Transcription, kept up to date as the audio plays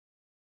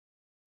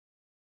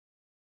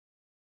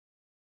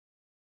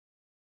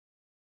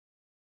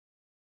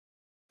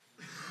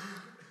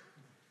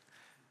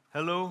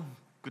Hello,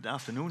 good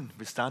afternoon.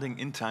 We're starting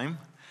in time.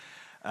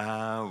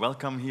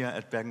 Welcome here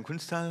at Bergen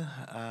Kunsthall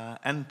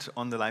and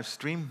on the live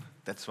stream.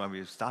 That's why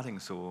we're starting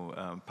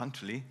so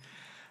punctually.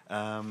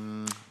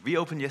 We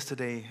opened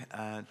yesterday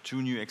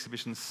two new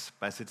exhibitions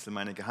by Sidsel,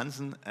 Meineche,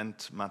 Hansen and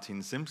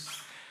Martine Syms.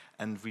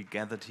 And we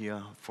gathered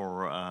here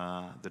for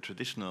the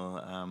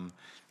traditional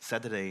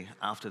Saturday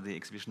after the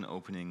exhibition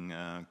opening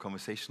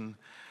conversation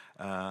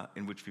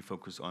in which we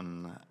focus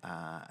on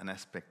an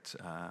aspect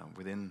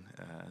within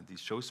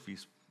these shows. We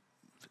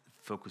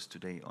focus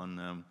today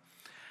on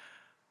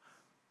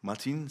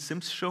Martine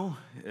Syms' show,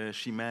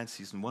 She Mad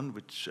Season 1,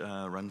 which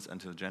runs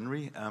until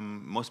January.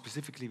 More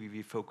specifically,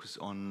 we focus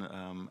on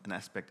an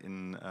aspect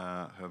in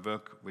her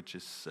work, which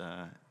is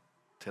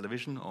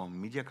television or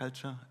media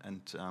culture.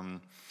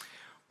 And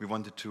we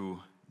wanted to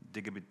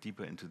dig a bit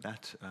deeper into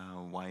that,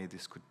 why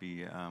this could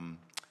be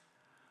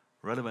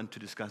relevant to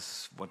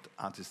discuss what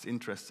artists'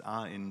 interests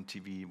are in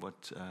TV, what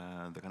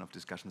the kind of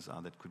discussions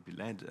are that could be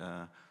led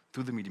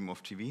through the medium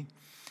of TV.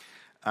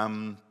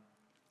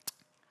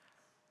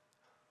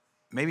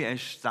 Maybe I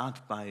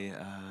start by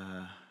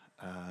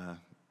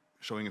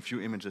showing a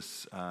few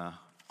images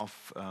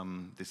of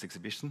this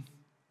exhibition.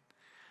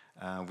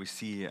 We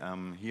see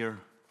here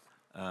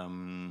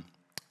one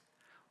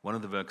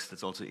of the works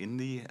that's also in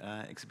the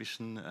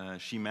exhibition,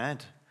 She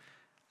Mad,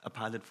 a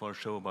pilot for a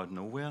show about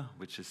nowhere,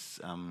 which is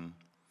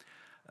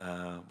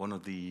one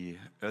of the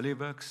earlier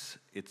works.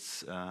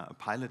 It's a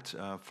pilot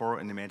for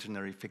an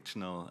imaginary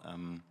fictional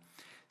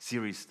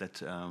series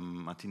that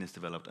Martine has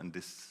developed and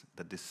this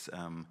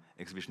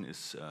exhibition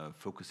is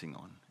focusing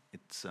on.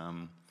 It's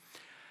a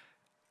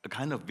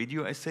kind of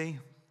video essay,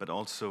 but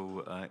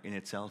also in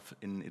itself,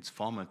 in its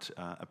format,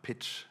 a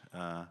pitch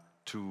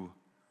to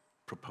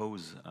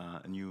propose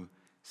a new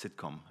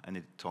sitcom. And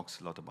it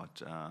talks a lot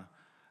about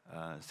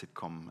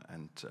sitcom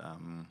and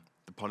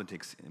the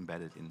politics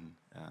embedded in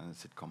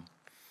sitcom.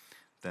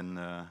 Then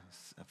a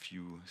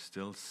few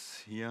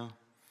stills here.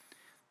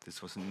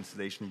 This was an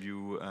installation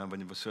view when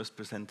it was first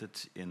presented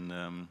in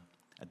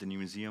at the new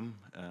museum,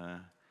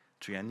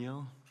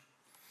 Triennial,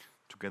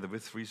 together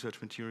with research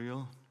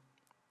material.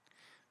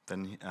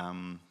 Then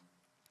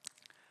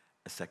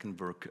a second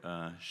work,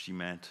 She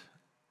Mad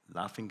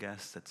Laughing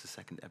Gas, that's the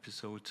second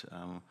episode,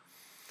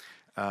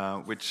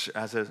 which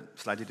has a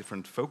slightly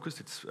different focus.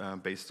 It's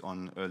based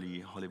on early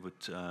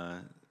Hollywood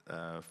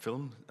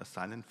film, a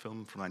silent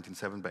film from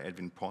 1907 by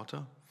Edwin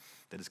Porter,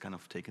 that is kind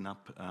of taken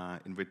up,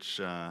 in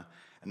which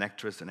an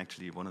actress, and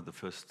actually one of the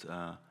first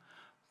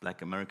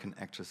Black American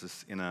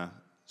actresses in a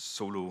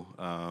solo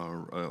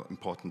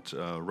important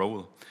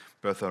role,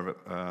 Bertha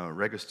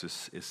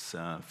Regustus, is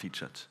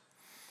featured.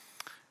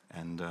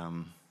 And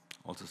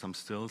also some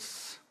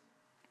stills.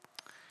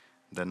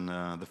 Then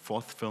the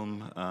fourth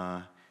film,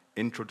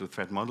 Intro to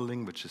Threat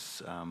Modeling, which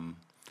is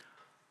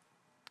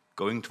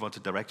going towards a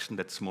direction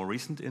that's more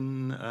recent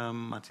in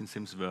Martine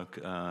Syms' work,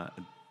 a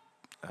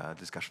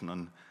discussion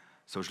on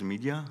social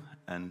media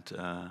and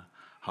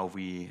how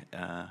we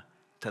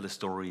tell a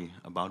story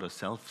about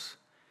ourselves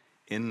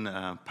in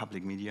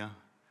public media.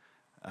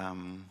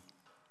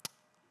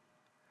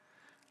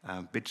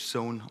 Bitch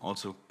Zone,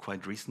 also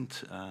quite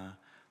recent.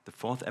 The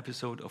fourth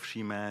episode of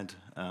She Mad,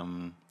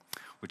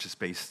 which is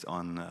based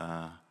on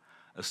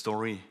a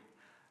story,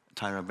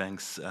 Tyra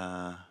Banks,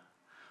 on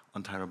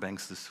Tyra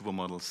Banks, the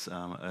supermodels,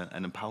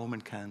 an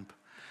empowerment camp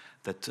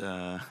that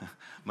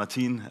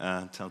Martine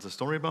tells a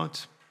story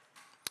about.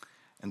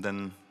 And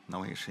then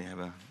now we actually have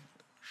a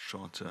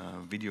short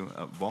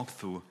video walk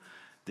through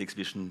the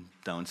exhibition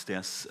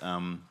downstairs.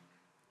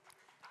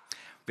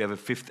 We have a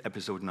fifth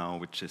episode now,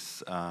 which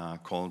is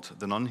called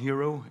The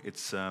Non-Hero.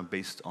 It's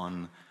based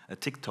on a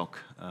TikTok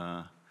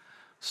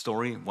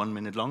story, 1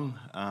 minute long.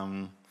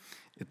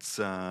 It's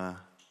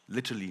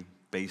literally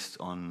based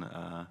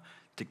on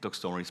TikTok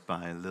stories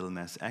by Lil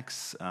Nas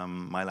X.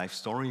 My Life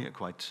Story, a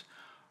quite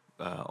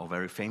or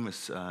very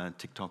famous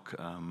TikTok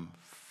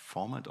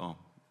format or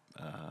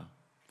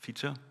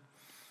feature.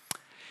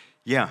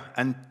 Yeah,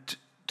 and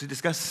to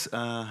discuss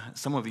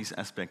some of these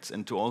aspects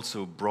and to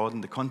also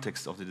broaden the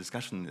context of the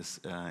discussion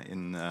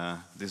in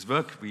this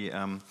work, we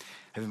have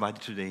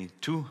invited today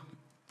two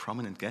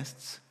prominent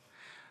guests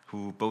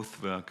who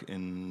both work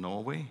in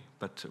Norway,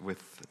 but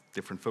with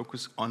different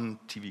focus on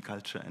TV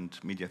culture and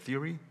media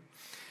theory.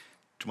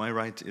 To my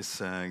right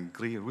is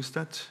Gry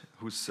Rustad,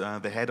 who's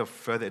the head of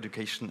further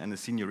education and a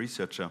senior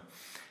researcher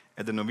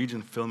at the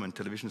Norwegian Film and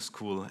Television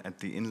School at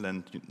the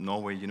Inland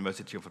Norway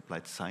University of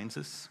Applied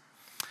Sciences.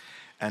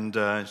 And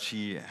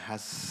she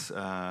has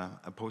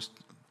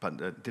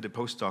did a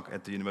postdoc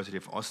at the University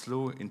of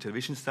Oslo in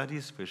television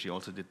studies, where she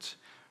also did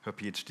her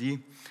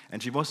PhD.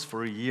 And she was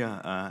for a year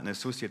an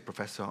associate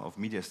professor of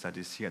media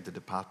studies here at the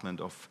Department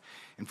of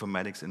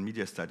Informatics and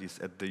Media Studies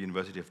at the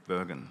University of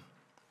Bergen.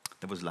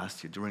 That was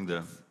last year, during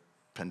the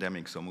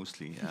pandemic, so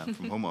mostly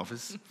from home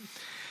office.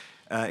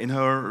 In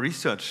her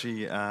research,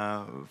 she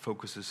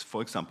focuses,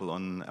 for example,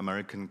 on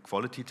American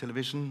quality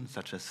television,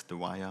 such as The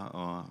Wire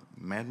or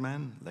Mad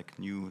Men, like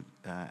new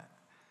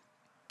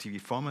TV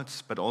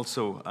formats, but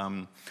also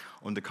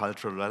on the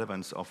cultural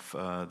relevance of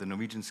the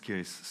Norwegian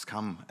series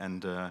Skam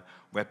and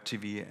web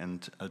TV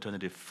and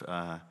alternative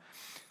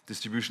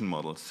distribution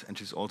models. And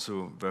she's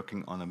also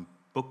working on a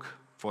book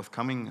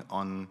forthcoming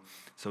on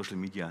social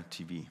media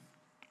TV.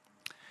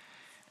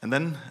 And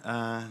then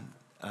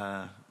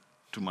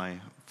to my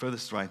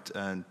furthest right,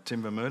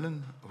 Tim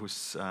Vermeulen,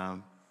 who's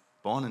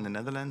born in the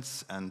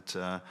Netherlands and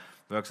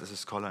works as a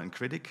scholar and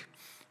critic.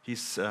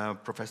 He's a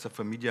professor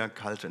for media,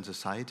 culture and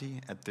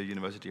society at the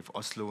University of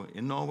Oslo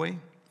in Norway,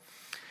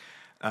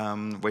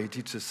 where he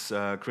teaches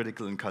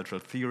critical and cultural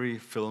theory,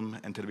 film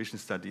and television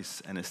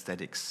studies and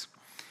aesthetics.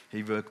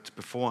 He worked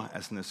before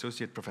as an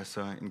associate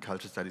professor in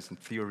culture studies and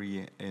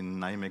theory in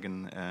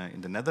Nijmegen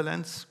in the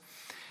Netherlands.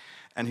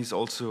 And he's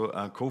also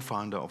a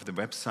co-founder of the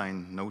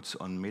website Notes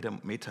on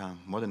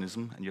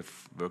Meta-Modernism, and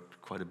you've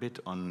worked quite a bit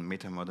on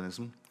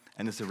meta-modernism,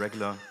 and is a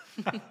regular...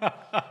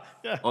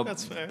 Yeah,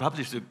 that's fair.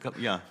 Published,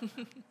 yeah.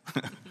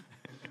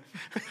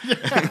 Yeah.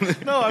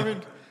 No, I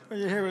mean, when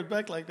you hear it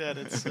back like that,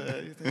 it's,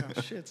 you think,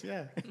 oh shit,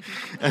 yeah.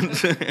 And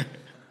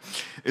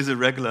is a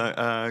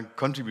regular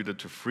contributor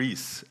to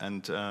Freeze,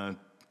 and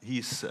he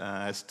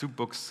has 2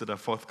 books that are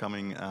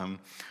forthcoming.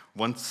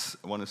 One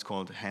is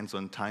called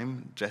Hands-on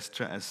Time,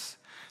 Gesture as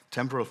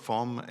Temporal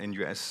Form in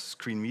US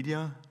Screen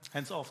Media.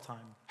 Hands-off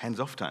time.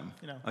 Hands-off time.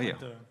 You know, oh, yeah.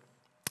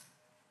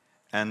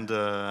 And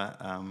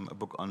a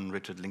book on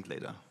Richard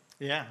Linklater.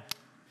 Yeah.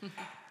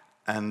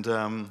 And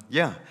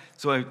yeah,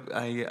 so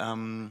I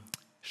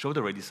showed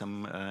already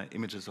some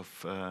images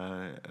of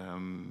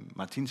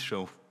Martine's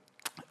show.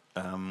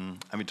 And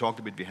we talked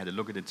a bit, we had a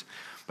look at it.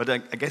 But I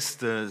guess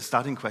the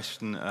starting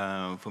question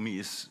for me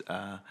is,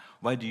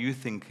 why do you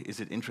think is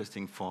it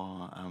interesting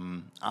for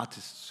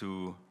artists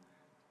to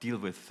deal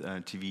with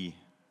TV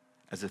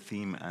as a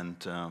theme and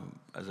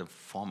as a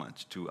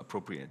format to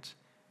appropriate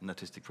in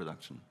artistic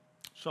production?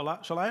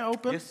 Shall I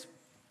open? Yes,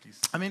 please.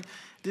 I mean,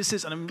 this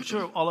is, and I'm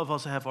sure all of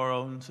us have our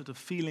own sort of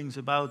feelings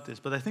about this,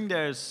 but I think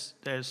there's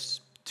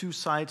 2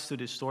 sides to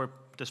this story.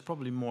 There's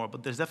probably more,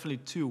 but there's definitely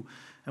 2.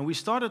 And we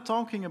started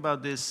talking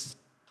about this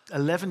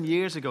 11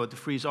 years ago at the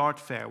Frieze Art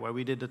Fair, where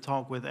we did a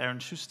talk with Aaron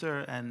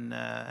Schuster and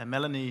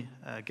Melanie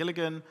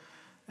Gilligan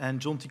and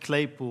John T.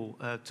 Claypool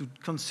to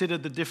consider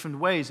the different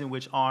ways in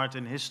which art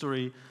and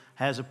history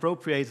has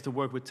appropriated the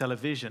work with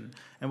television.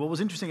 And what was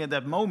interesting at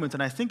that moment,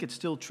 and I think it's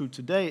still true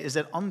today, is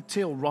that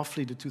until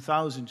roughly the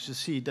 2000s, you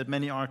see that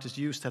many artists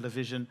use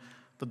television,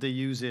 but they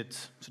use it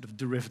sort of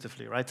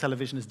derivatively, right?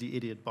 Television is the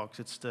idiot box.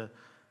 It's the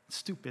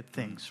stupid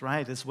things,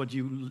 right? It's what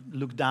you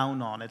look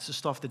down on. It's the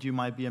stuff that you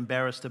might be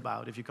embarrassed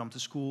about if you come to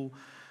school.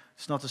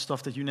 It's not the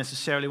stuff that you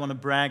necessarily want to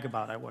brag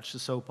about. I watched the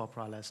soap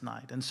opera last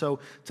night. And so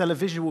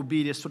television will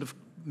be this sort of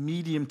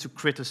medium to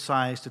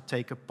criticize, to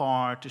take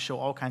apart, to show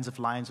all kinds of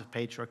lines of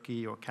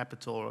patriarchy or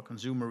capital or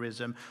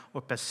consumerism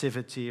or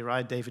passivity,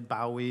 right? David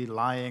Bowie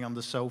lying on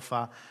the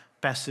sofa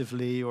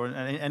passively, or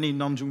any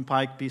Nam June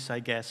Paik piece, I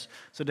guess.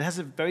 So it has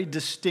a very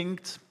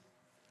distinct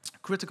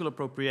critical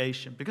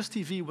appropriation because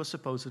TV was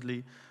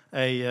supposedly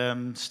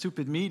a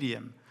stupid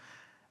medium.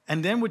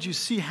 And then what you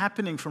see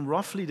happening from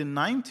roughly the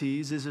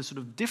 90s is a sort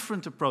of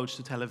different approach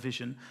to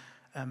television,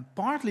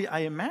 partly,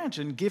 I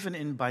imagine, given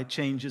in by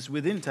changes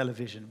within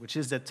television, which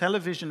is that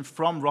television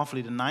from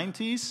roughly the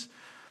 90s,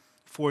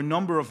 for a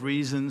number of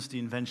reasons, the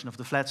invention of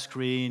the flat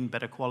screen,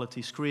 better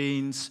quality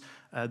screens,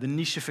 the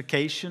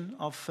nichification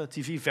of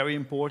TV, very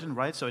important,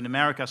 right? So in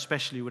America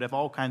especially, you would have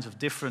all kinds of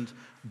different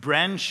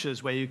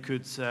branches where you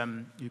could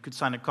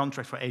sign a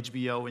contract for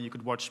HBO and you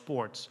could watch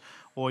sports,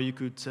 or you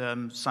could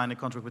sign a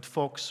contract with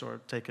Fox or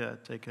take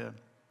a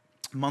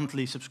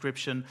monthly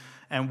subscription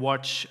and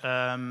watch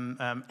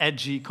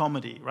edgy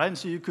comedy, right? And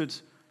so you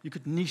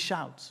could niche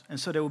out. And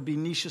so there would be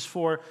niches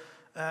for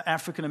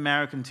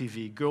African-American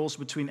TV, girls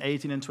between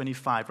 18 and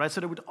 25, right? So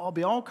there would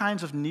be all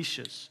kinds of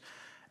niches.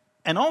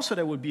 And also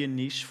there would be a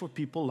niche for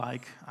people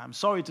like, I'm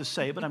sorry to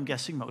say, but I'm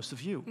guessing most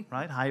of you,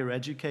 right? Higher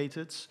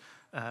educated,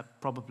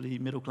 probably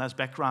middle-class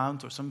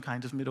background or some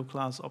kind of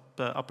middle-class,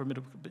 upper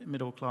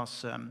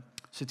middle-class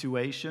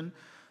situation.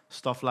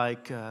 Stuff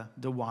like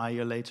The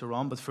Wire later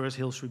on, but first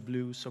Hill Street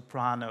Blues,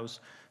 Sopranos.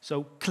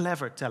 So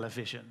clever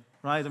television,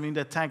 right? I mean,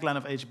 the tagline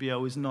of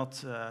HBO is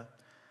not...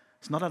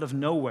 it's not out of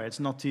nowhere. It's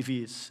not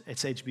TV.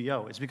 It's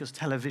HBO. It's because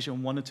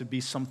television wanted to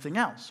be something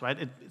else, right?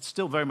 It's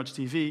still very much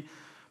TV,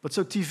 but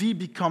so TV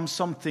becomes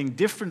something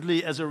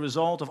differently as a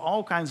result of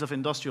all kinds of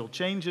industrial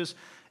changes.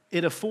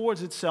 It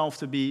affords itself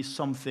to be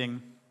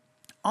something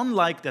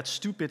unlike that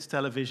stupid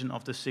television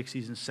of the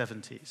 60s and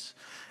 70s.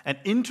 And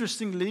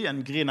interestingly,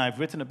 and Gry and I have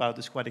written about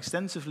this quite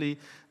extensively,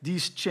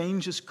 these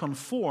changes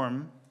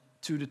conform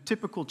to the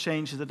typical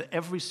changes that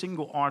every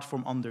single art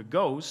form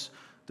undergoes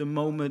the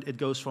moment it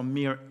goes from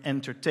mere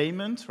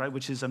entertainment, right,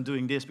 which is, I'm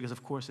doing this because,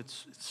 of course,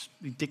 it's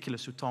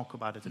ridiculous to talk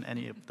about it in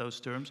any of those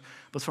terms,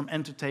 but from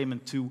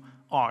entertainment to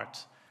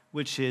art,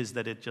 which is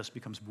that it just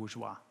becomes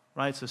bourgeois,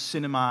 right? So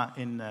cinema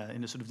in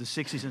the sort of the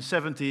 60s and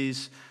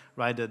 70s,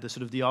 right, the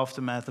sort of the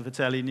aftermath of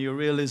Italian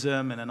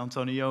neorealism and then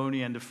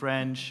Antonioni and the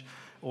French,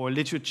 or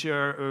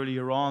literature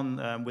earlier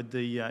on with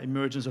the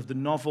emergence of the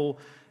novel,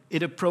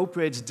 it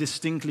appropriates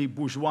distinctly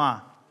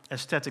bourgeois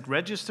aesthetic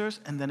registers,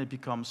 and then it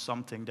becomes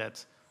something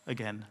that,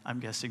 again, I'm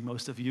guessing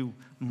most of you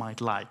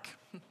might like.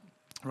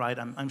 Right?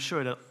 I'm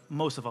sure that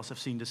most of us have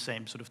seen the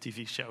same sort of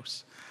TV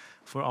shows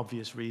for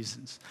obvious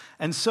reasons.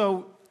 And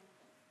so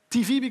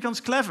TV becomes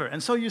clever.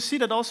 And so you see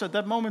that also at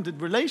that moment, the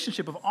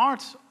relationship of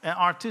art and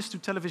artists to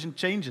television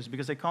changes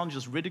because they can't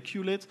just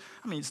ridicule it.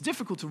 I mean, it's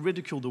difficult to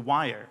ridicule The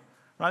Wire,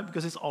 right?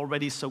 Because it's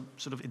already so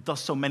sort of, it does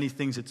so many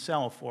things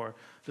itself, or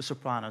The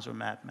Sopranos or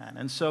Mad Men.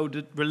 And so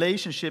the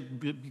relationship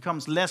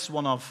becomes less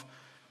one of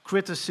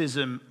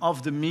criticism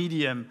of the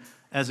medium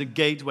as a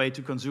gateway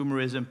to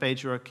consumerism,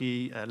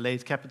 patriarchy,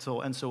 late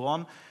capital, and so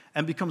on,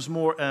 and becomes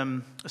more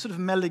a sort of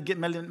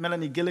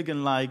Melanie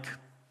Gilligan-like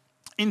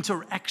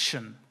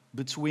interaction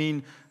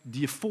between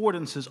the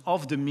affordances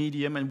of the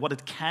medium and what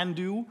it can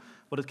do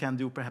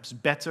perhaps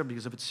better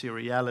because of its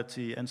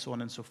seriality, and so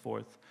on and so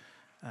forth,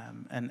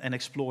 and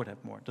explore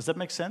that more. Does that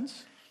make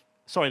sense?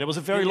 Sorry, that was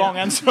a very long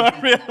answer,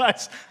 I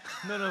realize.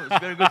 No, it's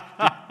very good.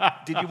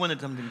 Did you want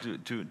something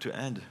to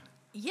add?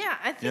 Yeah,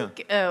 I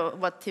think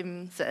what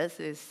Tim says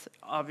is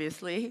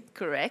obviously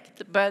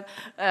correct. But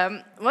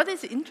what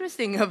is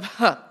interesting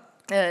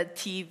about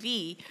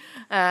TV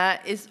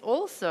is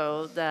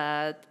also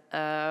that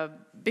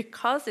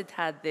because it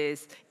had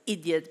this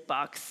idiot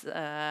box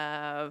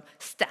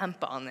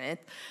stamp on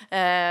it,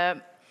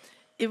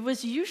 it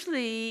was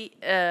usually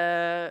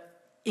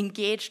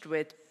engaged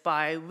with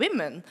by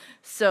women.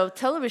 So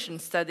television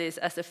studies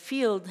as a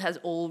field has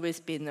always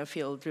been a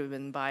field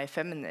driven by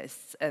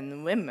feminists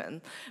and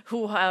women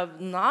who have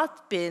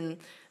not been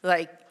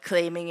like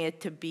claiming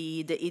it to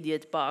be the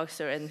idiot box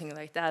or anything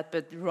like that,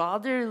 but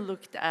rather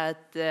looked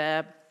at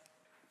the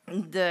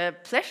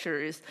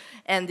pleasures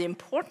and the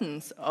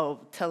importance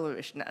of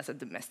television as a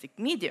domestic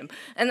medium.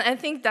 And I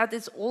think that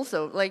is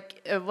also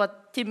like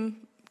what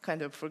Tim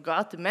kind of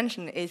forgot to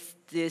mention is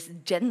this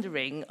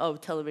gendering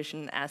of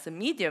television as a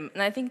medium.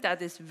 And I think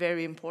that is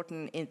very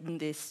important in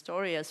this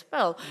story as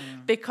well,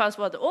 because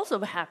what also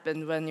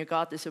happened when you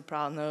got The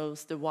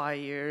Sopranos, The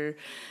Wire,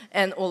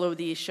 and all of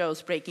these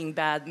shows, Breaking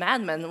Bad,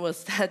 Mad Men,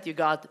 was that you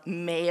got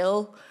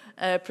male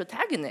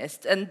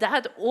protagonists, and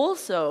that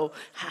also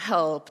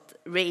helped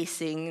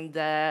raising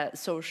the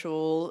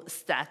social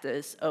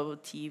status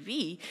of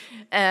TV.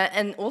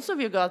 And also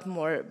you got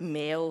more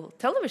male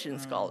television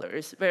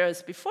scholars,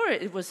 whereas before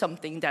it was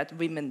something that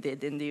women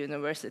did in the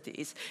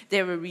universities.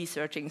 They were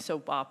researching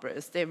soap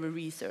operas, they were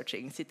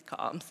researching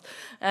sitcoms,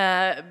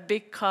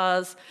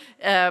 because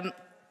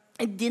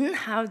it didn't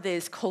have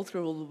this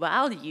cultural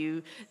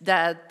value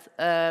that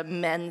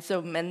men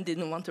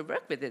didn't want to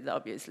work with it,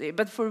 obviously.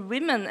 But for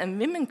women and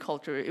women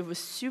culture, it was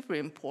super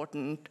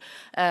important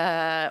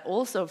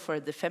also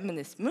for the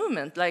feminist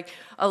movement. Like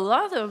a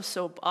lot of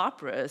soap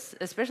operas,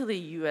 especially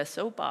US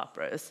soap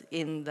operas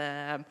in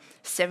the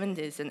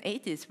 70s and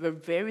 80s, were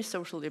very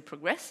socially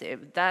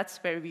progressive. That's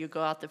where you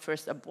got the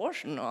first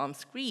abortion on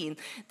screen.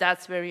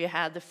 That's where you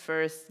had the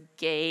first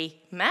gay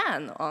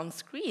man on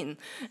screen.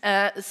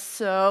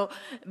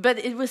 But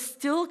it was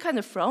still kind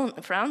of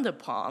frowned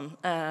upon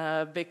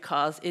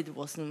because it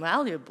wasn't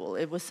valuable.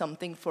 It was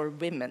something for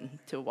women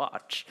to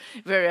watch.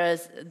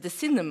 Whereas the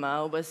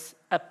cinema was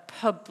a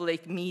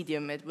public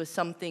medium. It was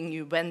something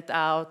you went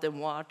out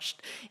and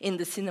watched in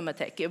the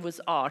Cinematheque. It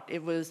was art.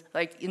 It was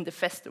like in the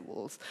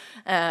festivals.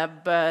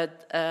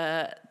 But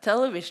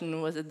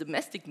television was a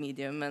domestic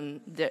medium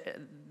and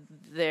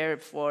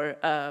therefore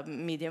a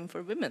medium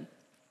for women.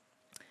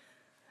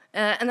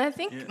 And I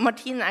think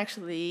Martine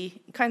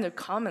actually kind of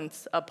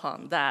comments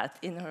upon that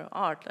in her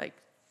art. Like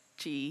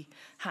she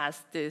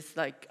has this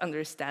like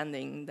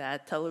understanding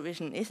that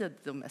television is a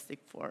domestic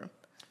form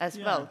as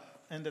well.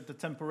 And that the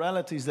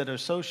temporalities that are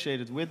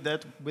associated with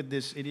that, with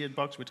this idiot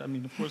box, which I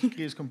mean, of course,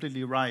 Gry is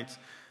completely right.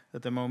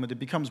 At the moment it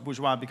becomes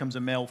bourgeois, it becomes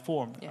a male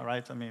form,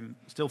 right? I mean,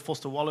 still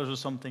Foster Wallace or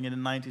something in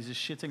the 90s is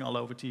shitting all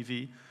over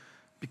TV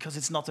because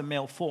it's not a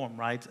male form,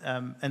 right?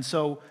 And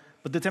so.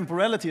 But the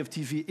temporality of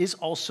TV is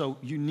also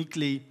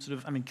uniquely sort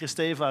of, I mean,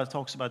 Kristeva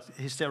talks about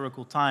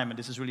hysterical time, and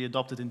this is really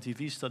adopted in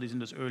TV studies in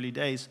those early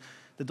days,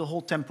 that the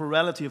whole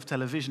temporality of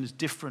television is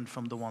different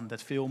from the one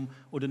that film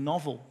or the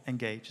novel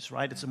engages,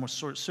 right? It's a more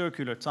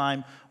circular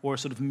time or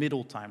sort of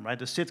middle time, right?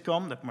 The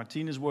sitcom that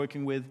Martine is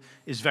working with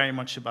is very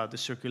much about the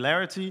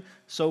circularity.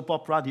 Soap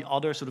opera, the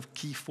other sort of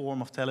key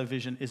form of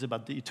television, is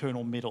about the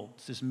eternal middle.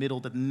 It's this middle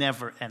that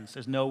never ends.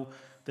 There's no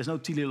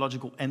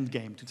teleological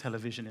endgame to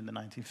television in the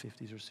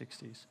 1950s or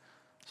 60s.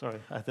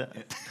 Sorry.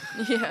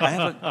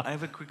 I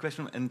have a quick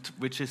question, and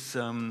which is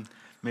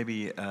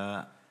maybe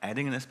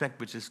adding an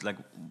aspect, which is like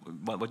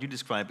what you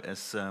describe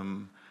as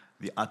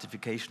the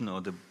artification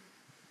or the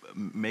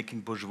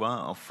making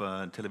bourgeois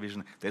of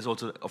television. There's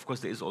also, of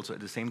course, there is also at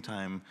the same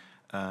time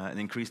an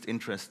increased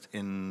interest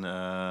in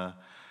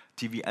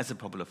TV as a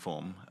popular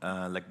form,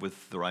 like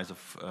with the rise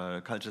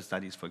of culture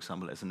studies, for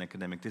example, as an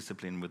academic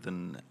discipline, with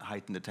a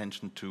heightened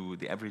attention to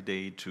the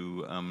everyday,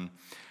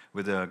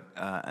 with a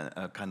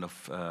kind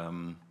of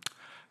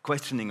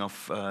questioning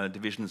of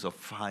divisions of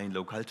high and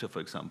low culture, for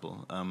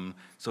example.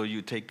 So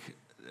you take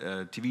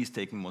TV is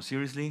taken more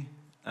seriously,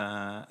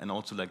 and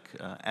also like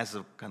as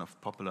a kind of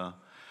popular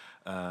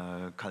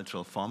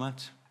cultural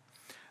format.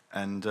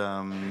 And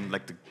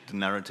like the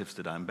narratives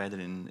that are embedded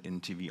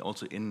in TV,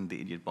 also in the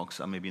Idiot Box,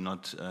 are maybe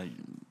not.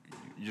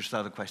 You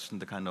start to question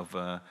the kind of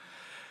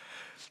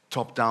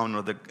top down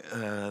or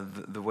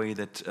the way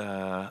that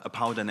a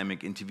power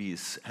dynamic in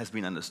TV has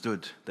been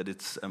understood. That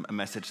it's a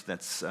message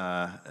that's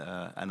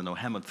I don't know,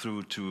 hammered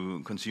through to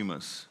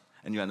consumers,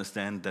 and you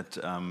understand that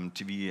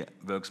TV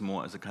works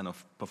more as a kind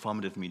of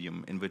performative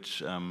medium in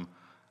which.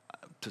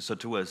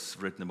 Satou has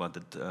written about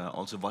that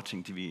also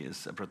watching TV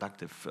is a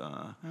productive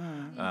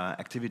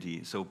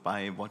activity. So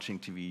by watching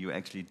TV, you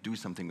actually do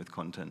something with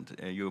content,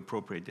 you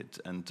appropriate it.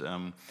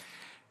 And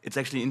it's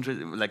actually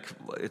interesting, like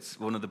it's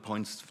one of the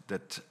points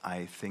that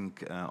I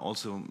think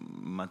also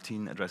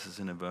Martine addresses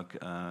in her work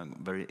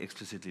very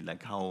explicitly,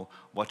 like how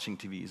watching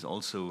TV is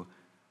also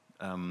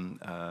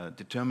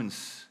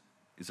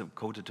is a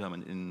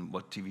co-determined in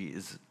what TV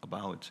is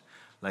about.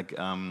 Like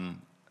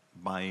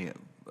by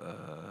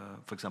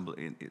for example,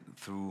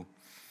 through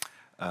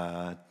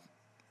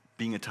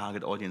being a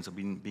target audience or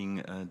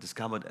being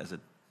discovered as a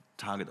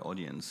target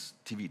audience,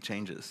 TV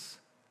changes.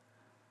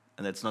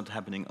 And that's not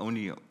happening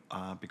only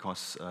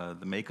because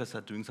the makers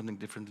are doing something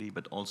differently,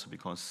 but also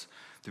because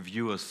the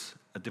viewers,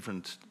 a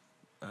different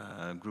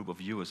group of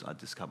viewers are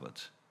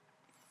discovered.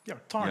 Yeah,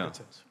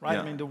 targeted, right?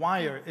 Yeah. I mean, The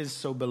Wire is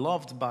so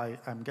beloved by,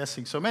 I'm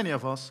guessing, so many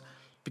of us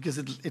because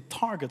it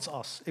targets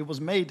us. It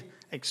was made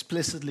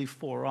explicitly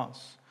for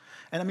us.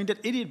 And I mean, that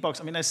Idiot Box,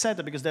 I mean, I said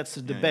that because that's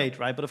the debate,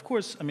 right? But of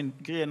course, I mean,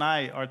 Gry and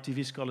I are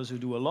TV scholars who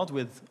do a lot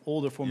with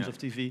older forms of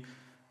TV.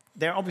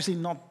 They're obviously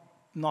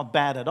not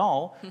bad at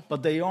all,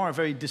 but they are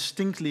very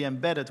distinctly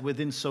embedded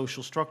within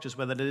social structures,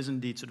 whether that is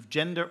indeed sort of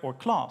gender or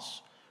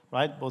class,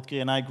 right? Both Gry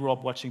and I grew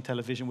up watching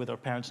television with our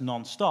parents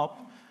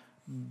non-stop,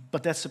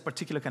 but that's a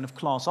particular kind of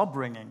class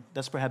upbringing.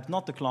 That's perhaps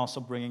not the class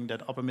upbringing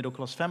that upper middle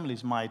class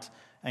families might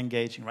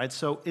engage in, right?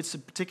 So it's a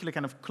particular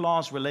kind of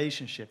class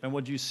relationship. And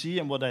what you see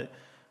and what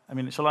I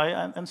mean, shall I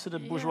answer the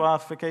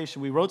bourgeoisification?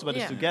 We wrote about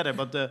this together,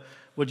 but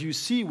what you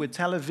see with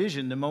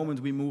television, the moment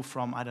we move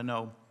from, I don't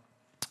know,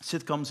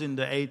 sitcoms in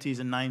the 80s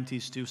and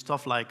 90s to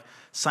stuff like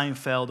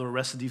Seinfeld or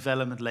Arrested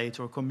Development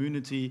later, or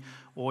Community,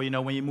 or, you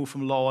know, when you move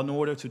from Law and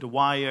Order to The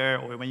Wire,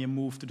 or when you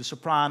move to The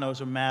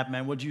Sopranos or Mad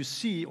Men, what you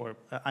see, or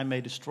I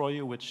May Destroy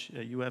You, which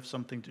you have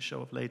something to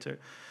show off later,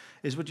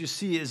 is what you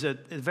see is a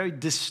very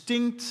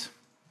distinct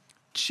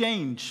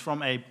change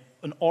from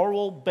an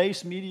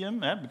oral-based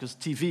medium, because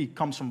TV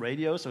comes from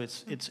radio, so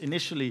it's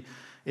initially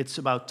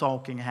about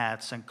talking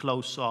heads and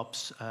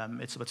close-ups.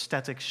 It's about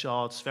static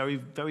shots, very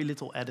very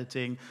little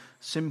editing,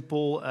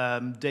 simple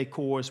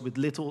decors with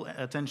little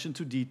attention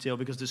to detail,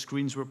 because the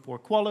screens were poor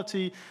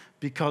quality,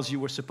 because you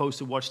were supposed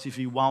to watch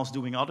TV whilst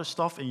doing other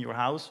stuff in your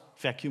house,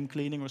 vacuum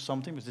cleaning or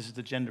something, because this is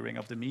the gendering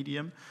of the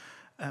medium.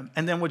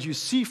 And then what you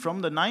see from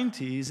the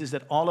 90s is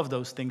that all of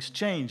those things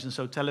change, and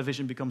so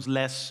television becomes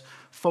less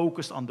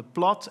focused on the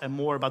plot and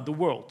more about the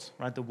world,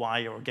 right? The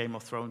Wire or Game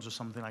of Thrones or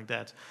something like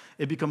that.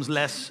 It becomes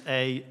less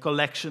a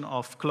collection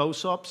of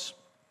close-ups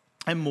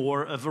and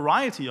more a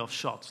variety of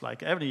shots,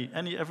 like every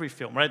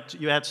film, right?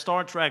 You had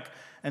Star Trek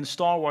and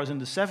Star Wars in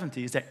the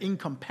 70s. They're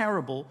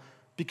incomparable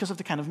because of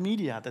the kind of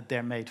media that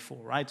they're made for,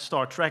 right?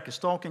 Star Trek is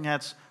talking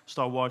heads,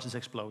 Star Wars is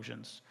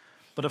explosions.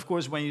 But of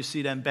course, when you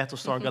see then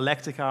Battlestar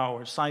Galactica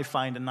or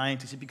sci-fi in the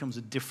 90s, it becomes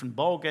a different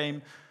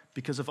ballgame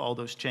because of all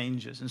those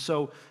changes. And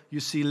so you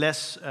see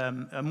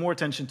more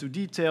attention to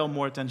detail,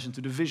 more attention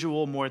to the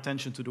visual, more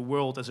attention to the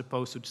world, as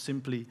opposed to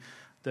simply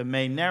the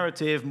main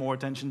narrative, more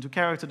attention to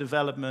character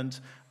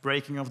development,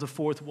 breaking of the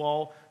fourth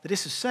wall. That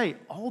is to say,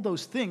 all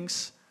those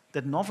things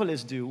that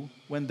novelists do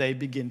when they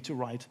begin to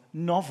write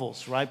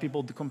novels, right?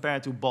 People compare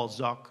it to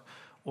Balzac,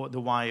 or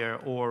The Wire,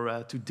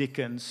 or to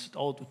Dickens,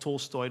 to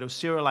Tolstoy, those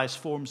serialized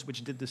forms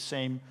which did the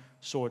same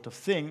sort of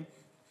thing.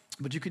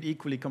 But you could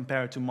equally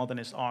compare it to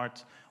modernist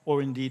art,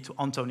 or indeed to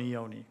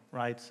Antonioni,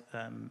 right?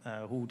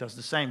 Who does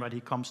the same, right?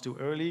 He comes too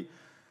early,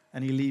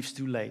 and he leaves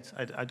too late.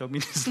 I don't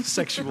mean this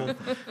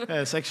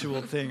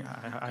sexual thing.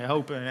 I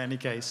hope in any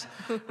case,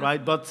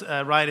 right? But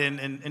right in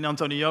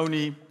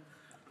Antonioni,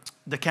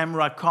 the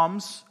camera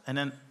comes, and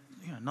then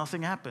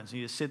nothing happens.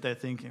 You just sit there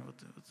thinking,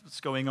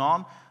 what's going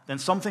on? Then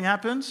something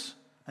happens.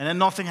 And then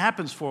nothing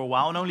happens for a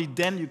while, and only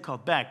then you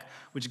cut back,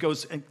 which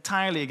goes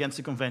entirely against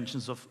the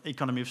conventions of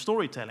economy of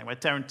storytelling. Right?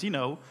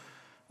 Tarantino,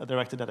 a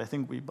director that I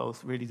think we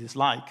both really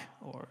dislike,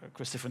 or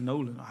Christopher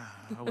Nolan,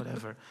 or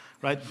whatever,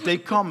 right? They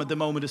come at the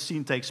moment the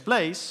scene takes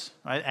place,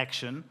 right?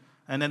 Action,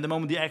 and then the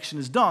moment the action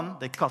is done,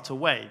 they cut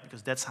away,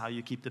 because that's how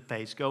you keep the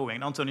pace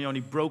going.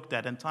 Antonioni broke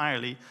that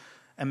entirely,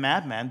 and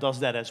Mad Men does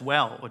that as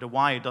well, or The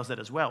Wire does that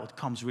as well. It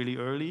comes really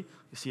early,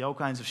 you see all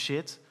kinds of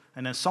shit,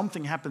 and then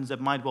something happens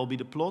that might well be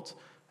the plot,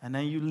 and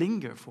then you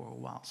linger for a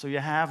while. So you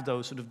have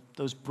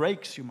those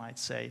breaks, you might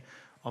say,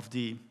 of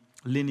the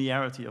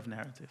linearity of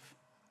narrative.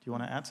 Do you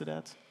want to add to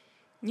that?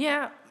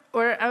 Yeah,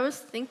 or I was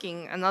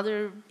thinking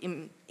another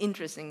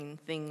interesting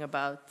thing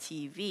about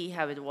TV,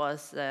 how it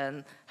was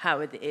and how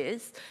it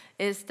is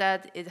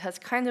that it has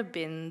kind of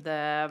been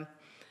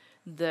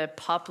the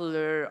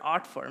popular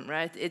art form,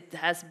 right? It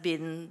has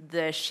been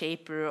the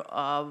shaper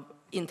of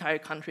entire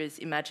countries'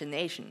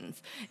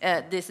 imaginations.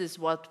 This is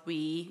what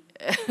we,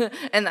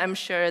 and I'm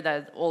sure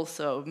that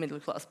also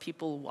middle-class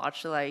people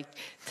watch like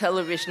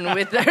television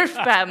with their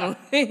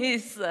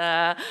families,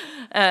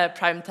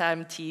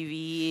 primetime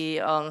TV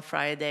on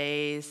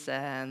Fridays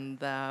and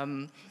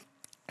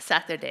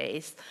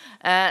Saturdays.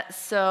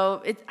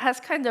 So it has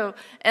kind of,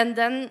 and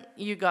then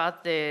you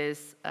got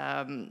this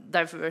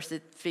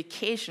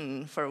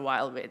diversification for a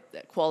while with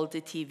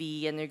quality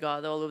TV, and you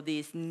got all of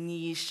these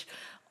niche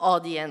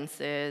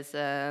audiences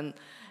and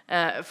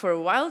for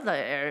a while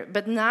there.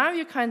 But now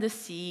you kind of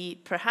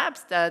see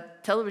perhaps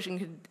that television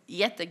could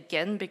yet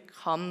again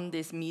become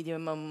this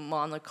medium of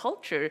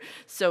monoculture,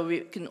 so we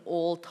can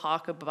all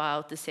talk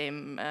about the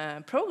same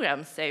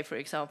programs, say for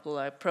example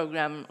a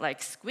program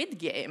like Squid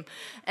Game.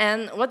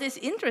 And what is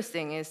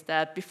interesting is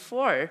that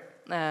before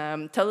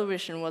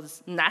television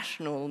was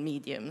national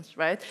mediums,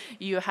 right?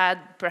 You had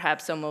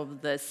perhaps some of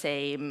the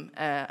same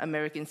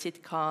American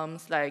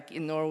sitcoms, like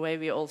in Norway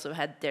we also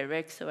had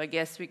Derek, so I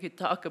guess we could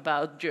talk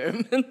about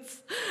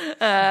Germans,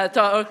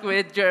 talk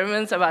with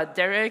Germans about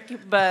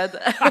Derek, but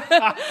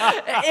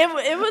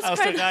it was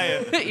kind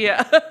of,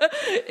 yeah,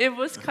 it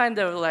was kind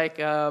of like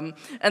a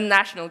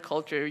national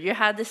culture. You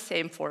had the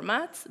same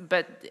formats,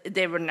 but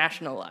they were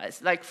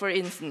nationalized. Like for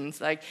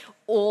instance, like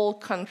all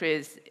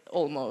countries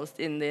almost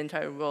in the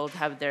entire world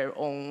have their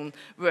own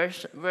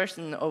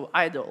version of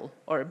Idol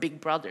or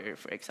Big Brother,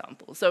 for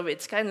example. So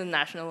it's kind of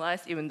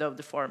nationalized, even though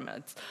the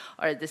formats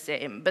are the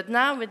same. But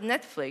now with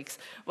Netflix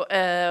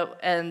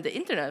and the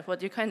internet,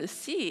 what you kind of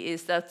see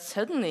is that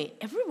suddenly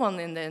everyone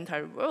in the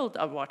entire world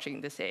are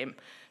watching the same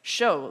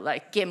show,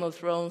 like Game of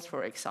Thrones,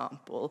 for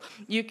example.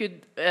 You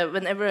could,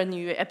 whenever a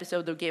new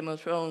episode of Game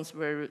of Thrones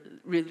were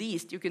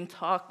released, you can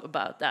talk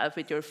about that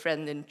with your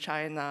friend in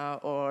China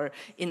or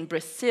in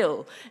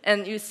Brazil.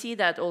 And you see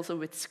that also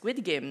with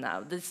Squid Game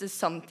now. This is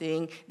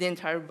something the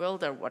entire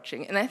world are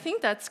watching. And I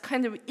think that's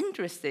kind of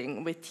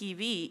interesting with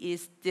TV,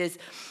 is this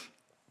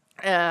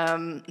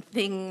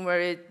thing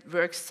where it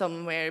works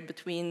somewhere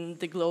between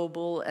the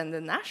global and the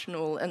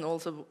national, and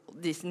also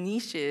these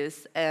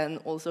niches, and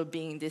also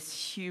being this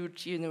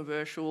huge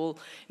universal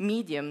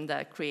medium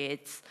that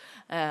creates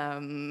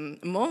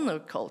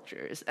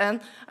monocultures. And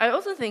I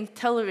also think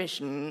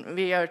television,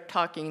 we are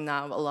talking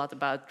now a lot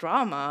about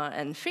drama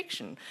and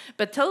fiction,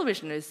 but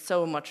television is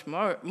so much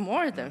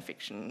more than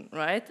fiction,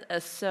 right?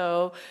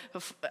 So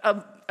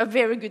a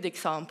very good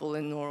example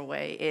in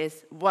Norway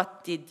is,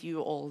 what did you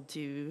all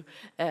do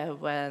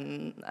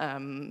when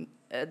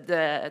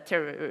the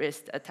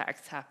terrorist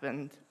attacks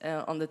happened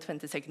on the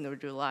 22nd of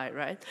July,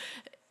 right?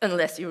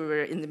 Unless you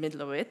were in the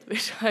middle of it,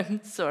 which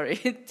I'm sorry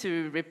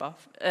to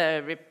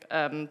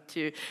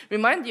to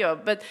remind you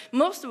of. But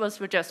most of us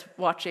were just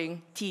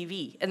watching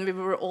TV, and we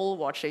were all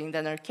watching the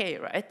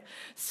NRK, right?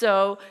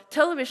 So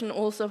television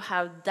also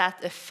have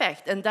that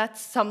effect, and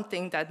that's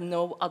something that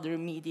no other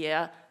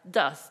media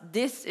does.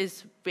 This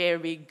is where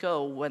we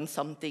go when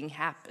something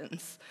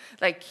happens,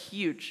 like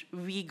huge.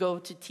 We go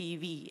to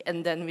TV,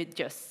 and then we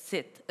just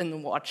sit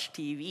and watch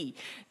TV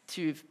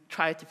to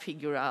try to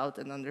figure out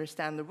and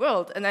understand the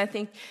world. And I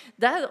think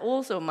that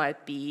also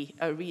might be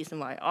a reason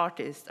why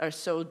artists are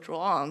so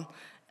drawn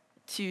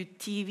to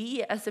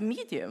TV as a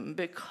medium,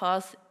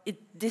 because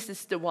this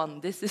is the one,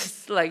 this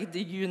is like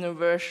the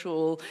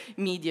universal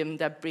medium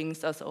that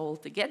brings us all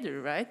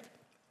together, right?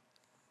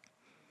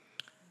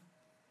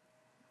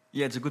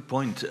 Yeah, it's a good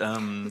point.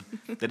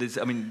 That is,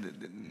 I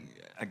mean,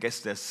 I guess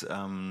there's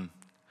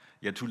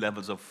two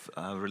levels of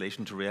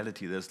relation to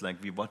reality. There's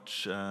like, we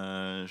watch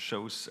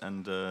shows,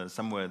 and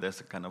somewhere there's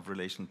a kind of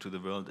relation to the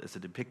world as a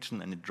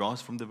depiction, and it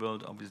draws from the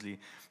world, obviously.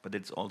 But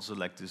it's also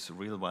like this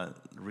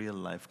real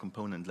life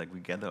component. Like we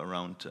gather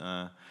around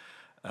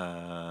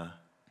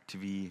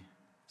TV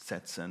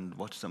sets and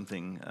watch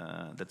something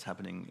that's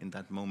happening in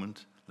that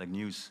moment, like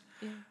news.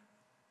 Yeah.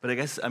 But I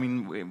guess, I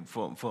mean,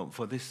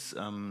 for this.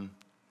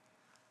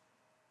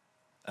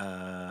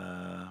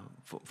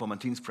 For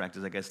Martine's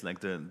practice, I guess like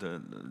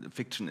the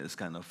fiction is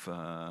kind of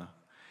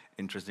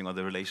interesting, or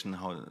the relation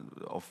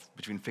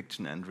between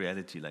fiction and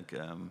reality. Like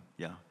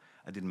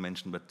I didn't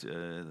mention, but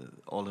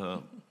all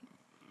her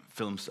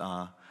films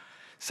are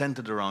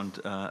centered around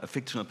a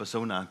fictional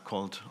persona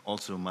called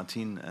also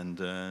Martine, and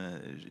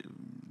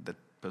that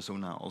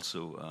persona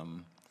also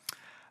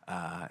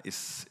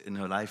is in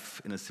her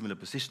life in a similar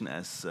position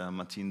as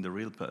Martine, the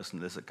real person.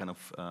 There's a kind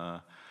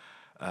of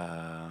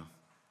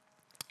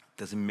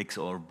there's a mix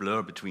or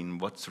blur between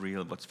what's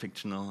real, what's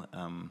fictional.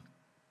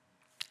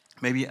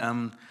 Maybe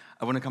I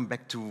want to come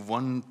back to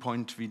one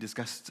point we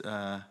discussed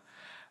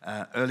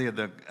earlier,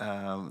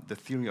 the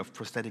theory of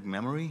prosthetic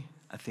memory.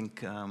 I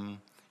think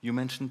you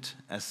mentioned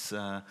as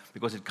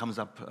because it comes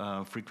up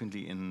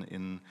frequently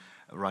in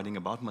writing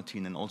about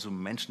Martine, and also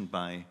mentioned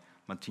by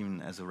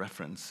Martine as a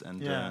reference.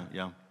 And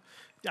Yeah,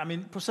 I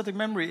mean, prosthetic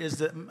memory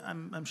is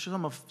I'm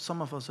sure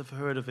some of us have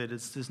heard of it.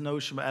 It's this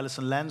notion by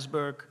Alison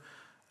Landsberg.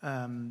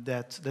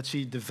 That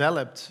she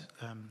developed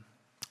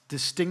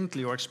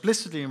distinctly or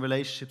explicitly in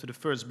relationship to the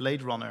first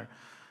Blade Runner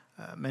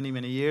many,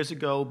 many years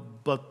ago,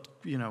 but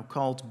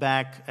called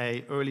back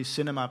a early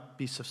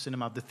piece of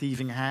cinema, The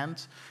Thieving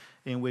Hand,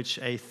 in which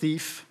a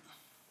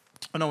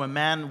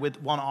man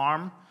with one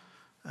arm,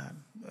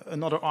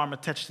 another arm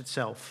attached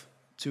itself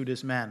to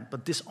this man,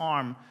 but this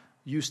arm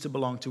used to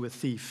belong to a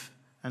thief,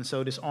 and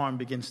so this arm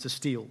begins to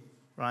steal,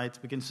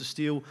 right? Begins to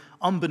steal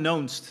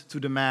unbeknownst to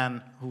the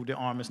man who the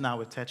arm is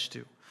now attached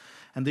to.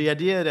 And the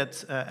idea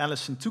that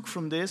Allison took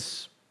from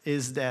this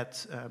is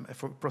that,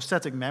 for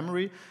prosthetic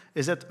memory,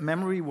 is that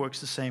memory works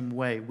the same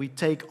way. We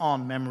take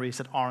on memories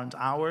that aren't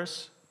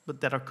ours,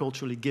 but that are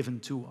culturally given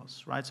to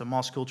us, right? So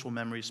mass cultural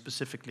memories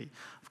specifically.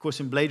 Of course,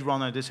 in Blade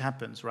Runner, this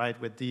happens, right,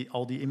 with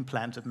all the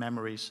implanted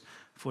memories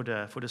for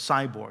the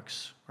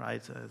cyborgs,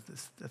 right?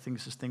 I think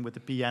it's this thing with the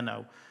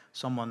piano.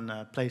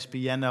 Someone plays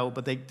piano,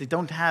 but they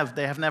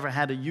have never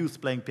had a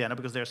youth playing piano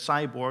because they're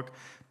cyborg,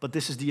 but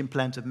this is the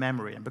implanted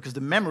memory. And because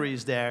the memory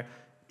is there,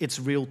 it's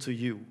real to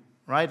you,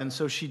 right? And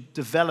so she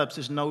develops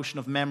this notion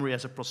of memory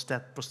as a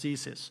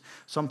prosthesis,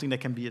 something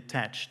that can be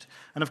attached.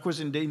 And of course,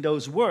 in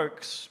those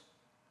works,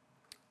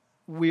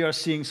 we are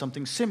seeing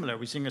something similar.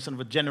 We're seeing a sort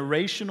of a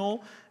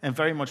generational and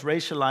very much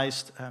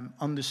racialized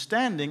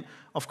understanding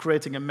of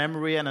creating a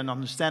memory and an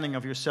understanding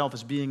of yourself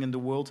as being in the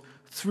world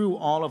through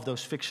all of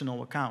those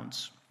fictional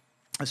accounts,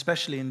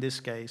 especially in this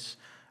case,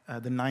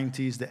 the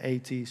 90s, the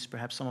 80s,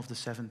 perhaps some of the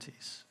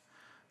 70s.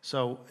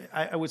 So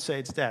I would say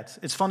it's that.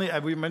 It's funny,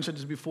 we mentioned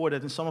this before,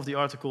 that in some of the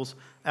articles,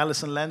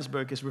 Alison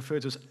Landsberg is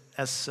referred to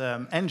as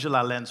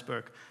Angela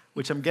Landsberg,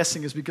 which I'm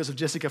guessing is because of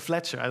Jessica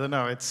Fletcher. I don't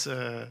know, it's...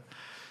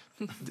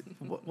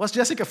 was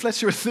Jessica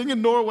Fletcher a thing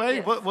in Norway?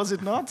 Yes. Was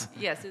it not?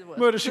 Yes, it was.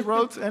 Murder, She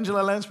Wrote,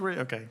 Angela Lansbury?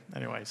 Okay,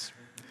 anyways.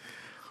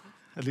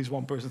 At least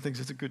one person thinks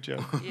it's a good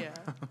joke. Yeah.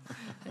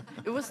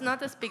 It was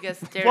not as big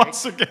as Derek.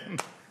 Once again.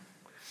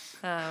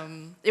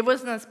 It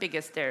wasn't as big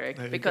as Derek,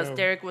 There you because go.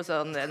 Derek was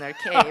on the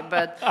NRK,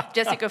 but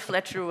Jessica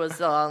Fletcher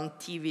was on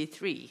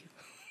TV3.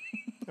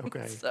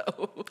 Okay. So,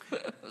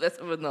 less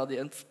of an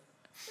audience.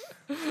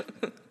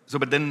 So,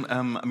 but then,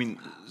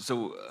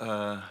 so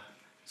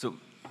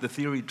the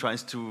theory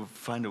tries to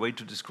find a way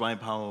to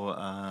describe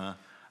how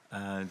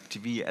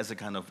TV as a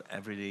kind of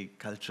everyday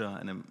culture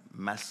and a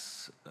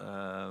mass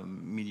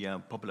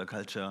media, popular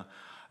culture,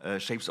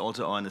 shapes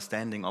also our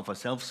understanding of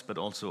ourselves, but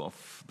also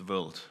of the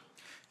world.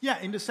 Yeah,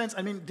 in the sense,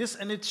 this,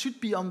 and it should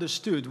be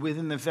understood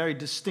within a very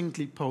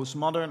distinctly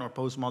postmodern or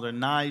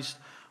postmodernized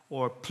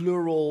or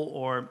plural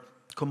or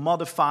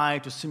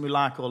commodified or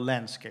simulacral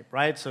landscape,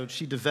 right? So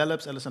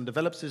Alison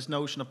develops this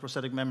notion of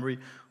prosthetic memory,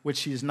 which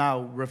she is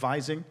now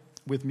revising,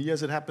 with me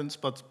as it happens,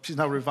 but she's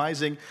now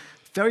revising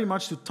very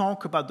much to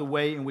talk about the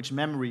way in which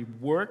memory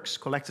works,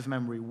 collective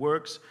memory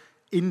works,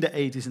 in the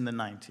 80s and the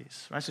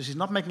 90s, right? So she's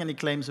not making any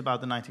claims about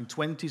the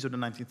 1920s or the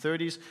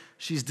 1930s.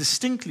 She's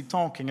distinctly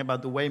talking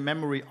about the way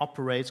memory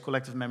operates,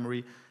 collective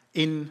memory,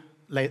 on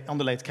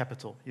the late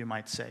capital, you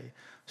might say.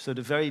 So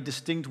the very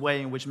distinct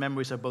way in which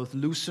memories are both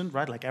loosened,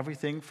 right, like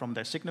everything from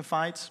their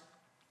signifieds,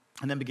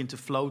 and then begin to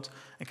float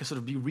and can sort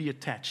of be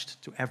reattached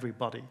to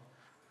everybody.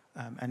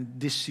 And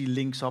this she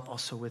links up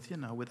also with,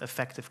 with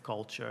affective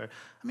culture.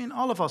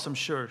 All of us, I'm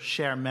sure,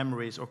 share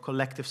memories or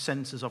collective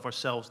senses of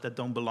ourselves that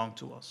don't belong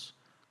to us,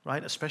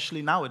 right?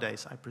 Especially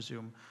nowadays, I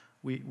presume.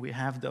 We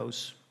have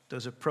those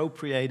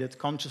appropriated,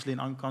 consciously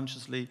and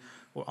unconsciously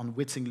or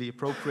unwittingly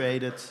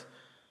appropriated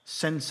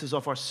senses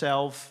of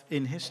ourselves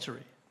in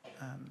history.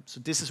 So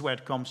this is where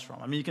it comes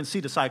from. You can see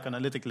the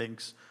psychoanalytic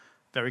links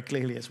very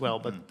clearly as well,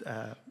 but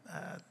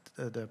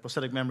the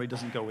prosthetic memory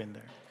doesn't go in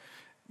there.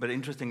 But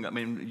interesting,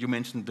 you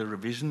mentioned the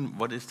revision.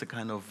 What is the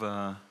kind of,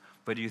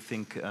 where do you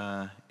think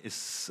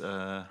is...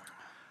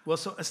 Well,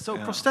 so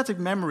prosthetic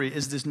memory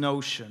is this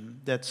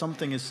notion that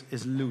something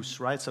is loose,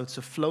 right? So it's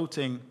a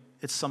floating,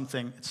 it's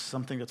something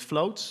that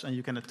floats and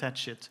you can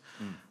attach it.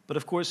 But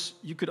of course,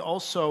 you could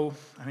also,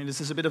 this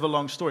is a bit of a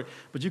long story,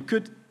 but you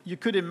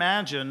could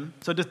imagine,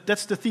 so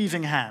that's the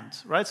thieving hand,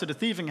 right? So the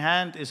thieving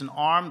hand is an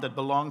arm that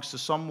belongs to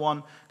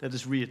someone that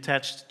is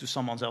reattached to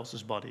someone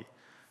else's body.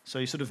 So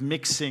you're sort of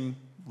mixing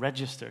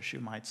registers, you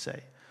might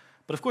say.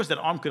 But of course, that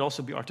arm could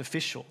also be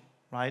artificial,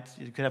 right?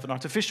 You could have an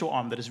artificial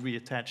arm that is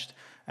reattached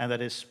and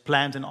that is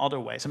planned in other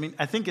ways.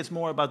 I think it's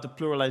more about the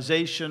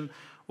pluralization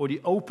or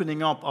the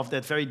opening up of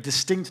that very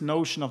distinct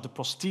notion of the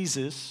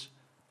prosthesis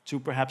to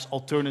perhaps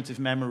alternative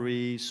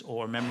memories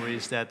or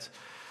memories that...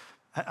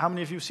 How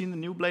many of you have seen the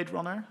new Blade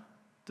Runner?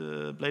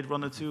 The Blade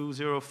Runner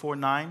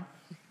 2049?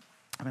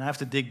 I have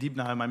to dig deep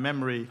now in my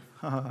memory,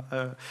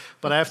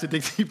 but I have to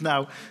dig deep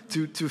now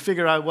to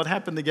figure out what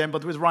happened again.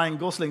 But with Ryan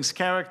Gosling's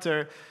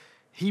character,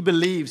 he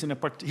believes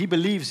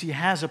he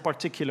has a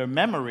particular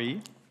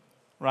memory,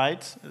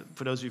 right?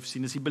 For those who've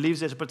seen this, he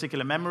believes there's a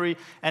particular memory,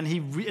 and he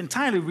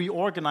entirely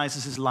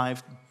reorganizes his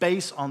life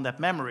based on that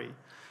memory.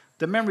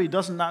 The memory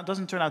doesn't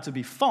turn out to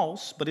be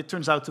false, but it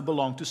turns out to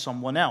belong to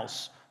someone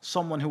else,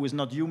 someone who is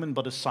not human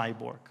but a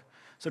cyborg.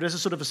 So there's a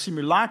sort of a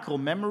simulacral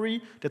memory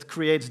that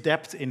creates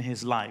depth in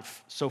his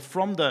life. So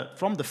from the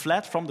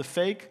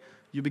fake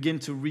you begin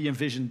to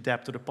re-envision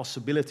depth or the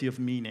possibility of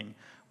meaning,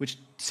 which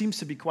seems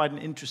to be quite an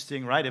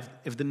interesting, right?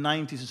 If the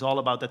 90s is all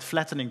about that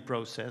flattening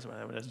process,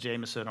 whether that's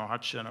Jameson or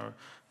Hutchin or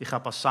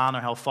Passan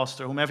or Hal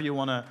Foster, whomever you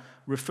want to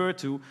refer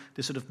to,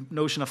 this sort of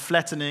notion of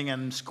flattening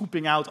and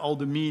scooping out all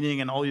the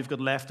meaning, and all you've got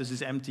left is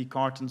these empty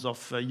cartons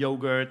of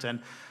yogurt and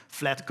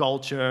flat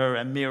culture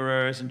and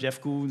mirrors and Jeff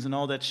Koons and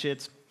all that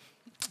shit.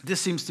 This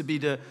seems to be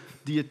the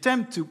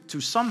attempt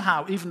to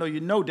somehow, even though you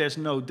know there's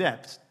no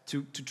depth,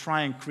 to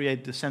try and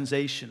create the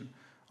sensation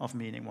of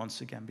meaning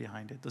once again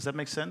behind it. Does that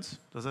make sense?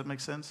 Does that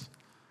make sense?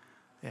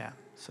 Yeah.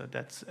 So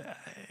that's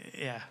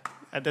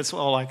that's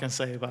all I can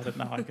say about it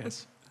now, I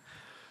guess.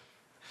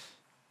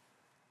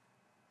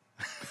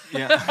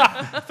 Yeah.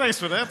 Thanks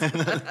for that.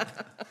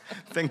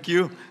 Thank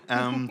you.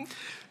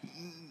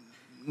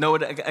 No,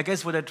 I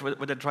guess what I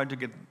tried to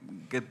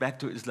get back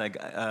to is like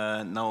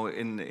now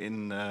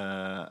in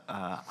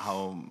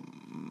how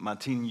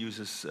Martine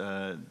uses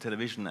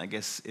television. I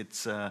guess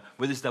it's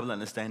with this double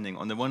understanding.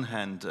 On the one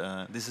hand,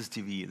 this is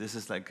TV. This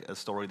is like a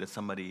story that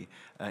somebody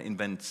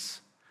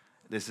invents.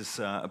 This is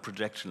a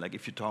projection. Like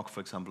if you talk, for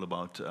example,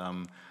 about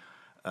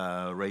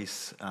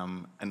race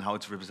and how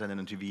it's represented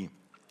on TV.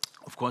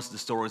 Of course, the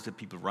stories that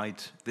people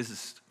write, this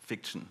is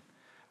fiction.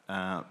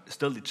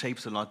 Still, it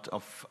shapes a lot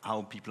of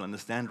how people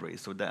understand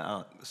race. So there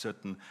are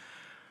certain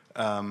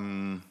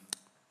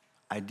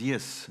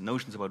ideas,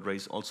 notions about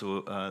race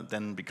also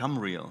then become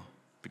real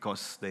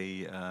because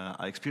they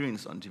are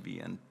experienced on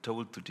TV and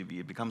told to TV.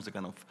 It becomes a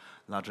kind of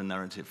larger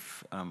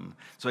narrative.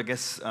 So I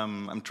guess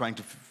I'm trying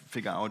to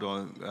figure out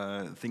or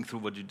think through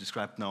what you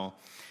described now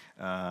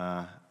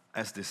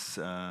as this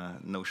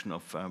notion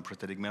of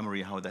prosthetic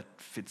memory, how that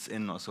fits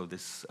in also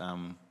this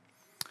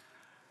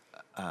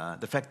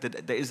the fact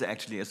that there is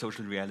actually a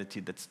social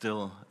reality that's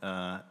still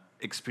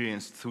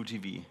experienced through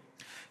TV.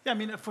 Yeah, I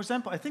mean, for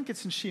example, I think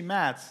it's in She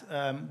Mad,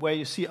 where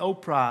you see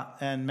Oprah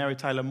and Mary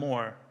Tyler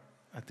Moore.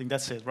 I think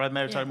that's it, right?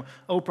 Mary Tyler Moore.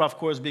 Oprah, of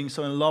course, being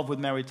so in love with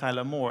Mary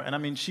Tyler Moore. And I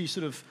mean, she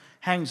sort of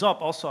hangs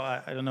up also,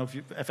 I don't know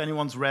if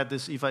anyone's read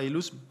this Eva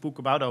Illouz book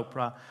about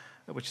Oprah,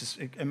 which is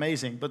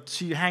amazing, but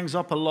she hangs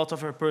up a lot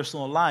of her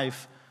personal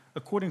life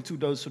according to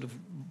those sort of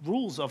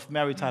rules of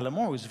Mary Tyler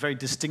Moore, who's a very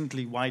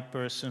distinctly white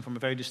person from a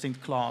very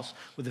distinct class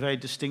with a very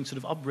distinct sort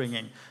of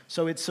upbringing.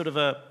 So it's sort of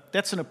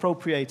that's an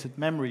appropriated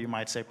memory, you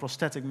might say,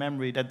 prosthetic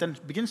memory that then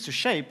begins to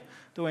shape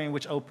the way in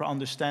which Oprah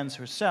understands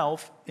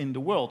herself in the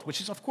world,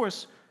 which is, of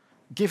course,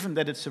 given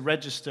that it's a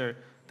register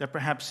that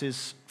perhaps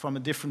is from a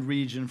different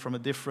region, from a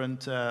different,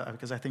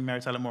 because I think Mary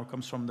Tyler Moore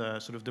comes from the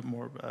sort of the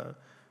more,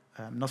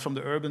 not from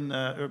the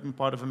urban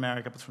part of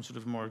America, but from sort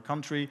of more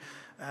country,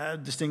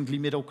 distinctly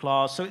middle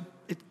class. So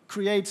it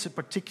creates a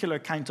particular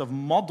kind of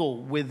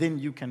model within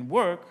you can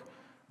work,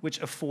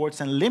 which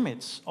affords and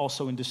limits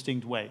also in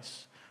distinct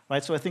ways.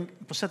 Right? So I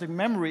think prosthetic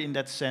memory in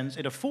that sense,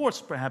 it affords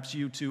perhaps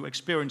you to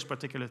experience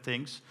particular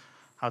things,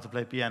 how to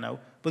play piano,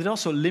 but it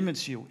also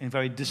limits you in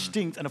very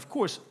distinct and, of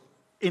course,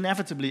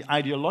 inevitably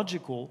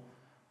ideological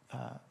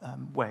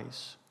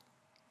ways.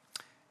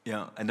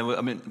 Yeah, and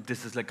I mean,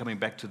 this is like coming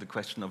back to the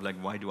question of like,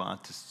 why do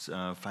artists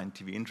find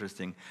TV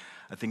interesting?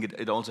 I think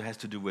it also has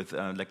to do with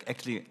like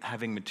actually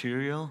having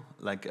material,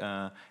 like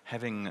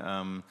having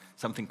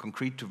something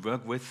concrete to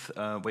work with,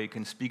 where you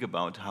can speak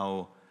about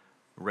how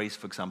race,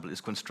 for example,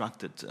 is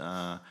constructed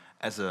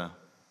as a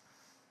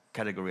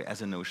category,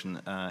 as a notion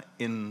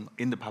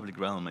in the public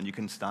realm, and you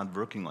can start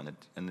working on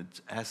it, and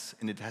it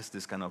has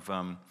this kind of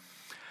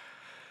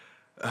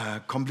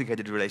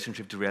complicated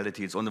relationship to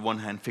reality. It's on the one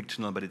hand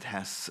fictional, but it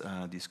has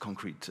these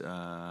concrete.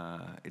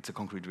 It's a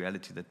concrete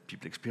reality that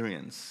people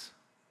experience.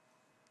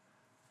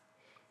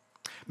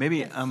 Maybe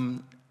yes.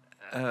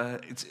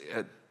 It's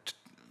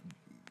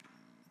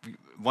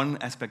one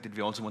aspect that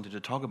we also wanted to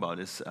talk about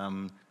is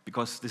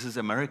because this is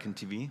American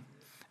TV,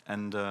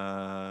 and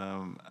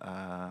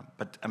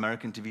but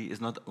American TV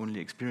is not only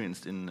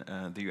experienced in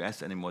the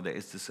US anymore. There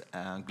is this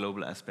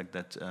global aspect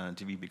that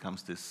TV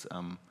becomes this.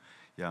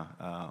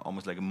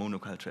 Almost like a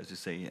monoculture, as you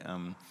say.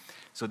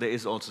 So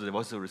there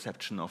was a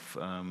reception of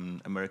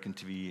American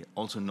TV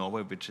also in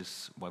Norway, which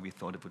is why we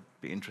thought it would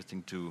be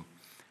interesting to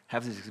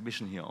have this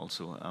exhibition here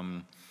also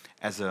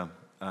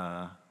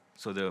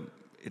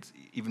it's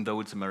even though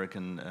it's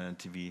American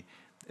TV,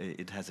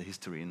 it has a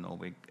history in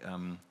Norway.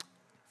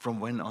 From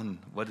when on?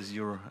 What is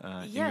your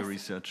in your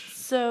research?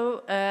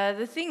 So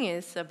the thing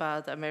is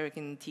about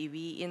American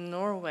TV in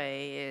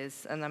Norway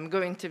is, and I'm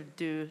going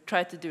to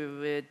try to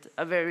do it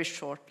a very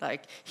short,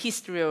 like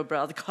history of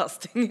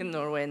broadcasting in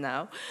Norway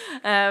now.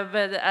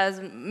 But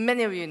as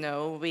many of you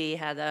know, we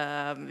have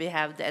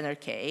the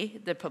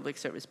NRK, the public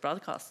service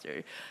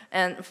broadcaster,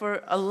 and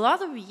for a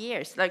lot of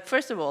years, like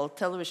first of all,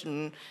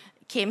 television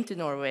came to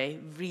Norway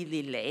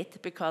really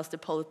late because the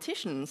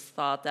politicians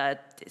thought that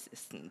this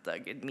isn't a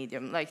good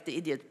medium, like the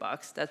idiot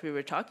box that we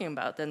were talking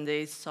about, and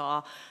they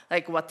saw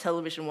like what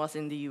television was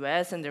in the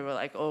US, and they were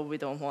like, oh, we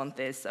don't want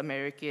this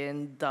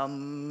American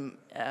dumb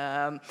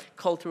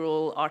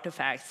cultural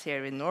artifacts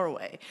here in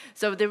Norway.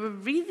 So they were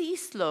really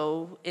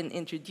slow in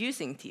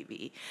introducing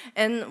TV.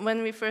 And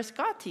when we first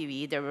got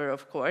TV, they were,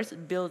 of course,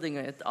 building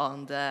it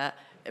on the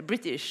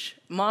British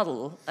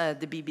model,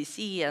 the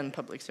BBC and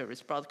public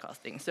service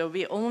broadcasting. So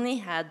we only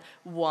had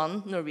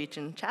one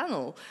Norwegian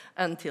channel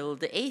until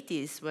the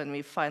 80s when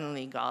we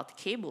finally got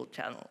cable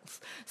channels.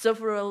 So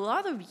for a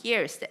lot of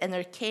years, the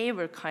NRK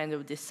were kind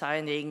of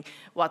deciding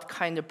what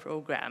kind of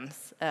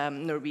programs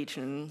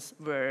Norwegians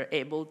were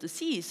able to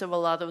see. So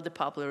a lot of the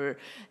popular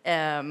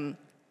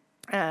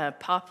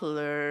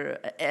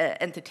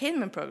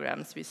entertainment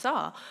programs we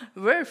saw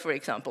were, for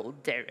example,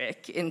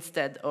 Derek,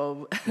 instead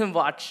of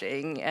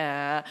watching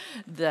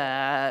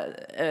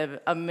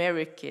the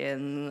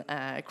American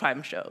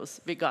crime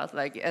shows. We got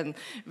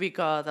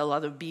a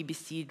lot of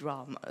BBC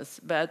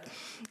dramas,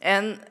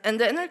 and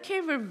the NRK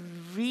were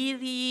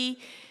really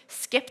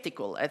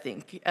skeptical, I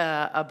think,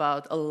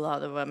 about a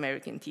lot of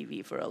American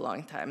TV for a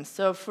long time.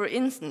 So, for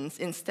instance,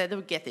 instead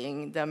of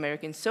getting the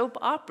American soap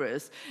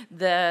operas,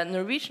 the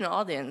Norwegian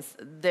audience,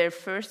 their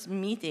first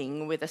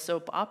meeting with a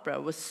soap opera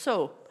was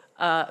Soap.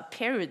 A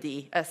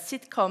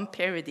sitcom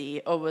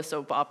parody of a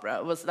soap opera.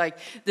 It was like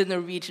the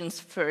Norwegians'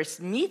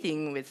 first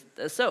meeting with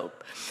the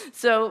soap.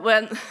 So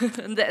when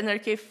the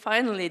NRK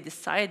finally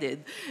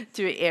decided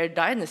to air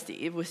Dynasty,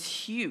 it was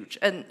huge.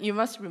 And you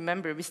must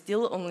remember, we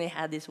still only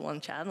had this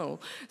one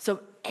channel. So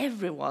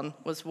everyone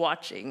was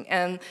watching.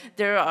 And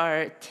there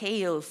are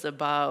tales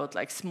about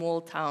like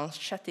small towns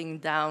shutting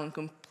down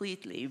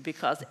completely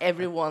because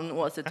everyone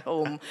was at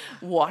home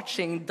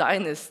watching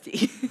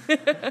Dynasty.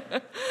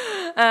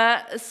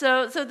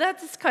 So that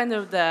is kind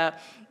of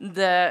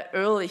the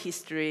early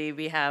history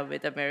we have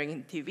with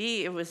American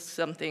TV. It was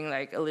something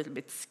like a little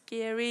bit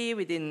scary.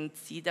 We didn't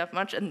see that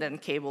much, and then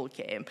cable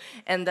came.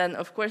 And then,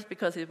 of course,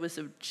 because it was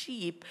so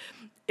cheap,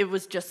 it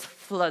was just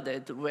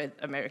flooded with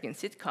American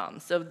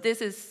sitcoms. So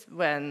this is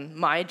when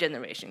my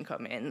generation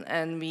come in,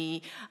 and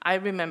I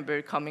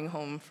remember coming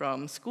home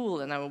from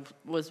school, and I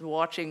was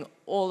watching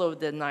all of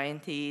the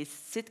 90s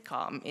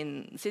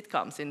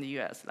sitcoms in the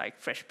US, like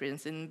Fresh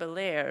Prince in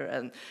Bel-Air,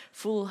 and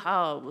Full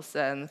House,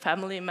 and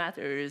Family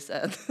Matters,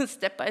 and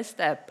Step by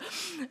Step.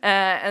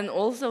 And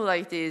also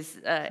like these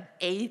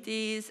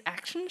 80s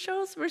action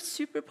shows were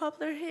super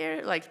popular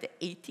here, like the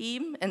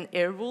A-Team and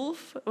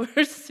Airwolf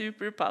were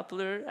super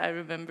popular, I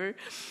remember.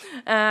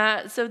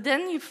 So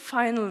then you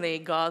finally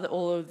got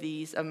all of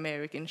these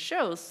American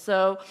shows.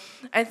 So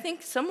I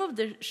think some of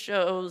the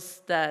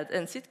shows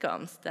and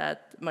sitcoms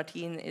that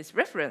Martine is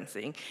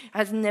referencing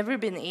has never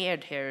been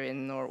aired here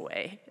in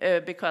Norway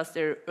because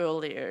they're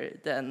earlier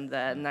than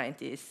the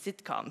 90s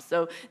sitcoms.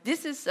 So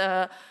this is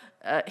a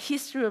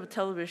history of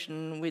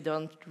television we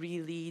don't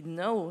really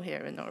know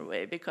here in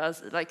Norway,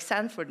 because like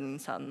Sanford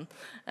and Son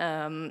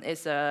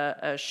is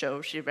a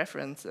show she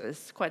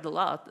references quite a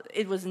lot.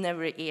 It was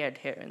never aired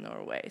here in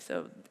Norway,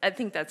 so I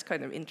think that's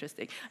kind of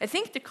interesting. I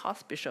think the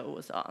Cosby Show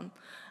was on,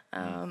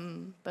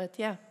 but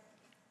yeah.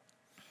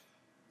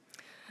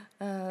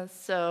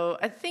 So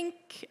I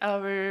think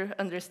our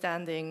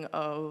understanding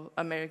of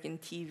American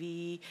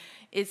TV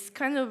is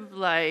kind of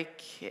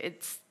like,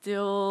 it's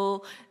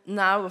still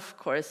now, of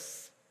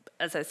course,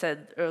 as I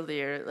said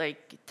earlier,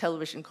 like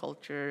television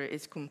culture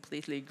is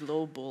completely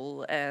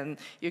global, and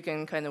you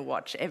can kind of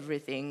watch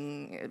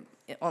everything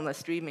on a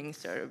streaming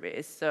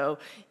service. So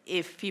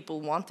if people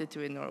wanted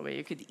to in Norway,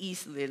 you could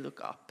easily look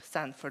up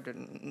Sanford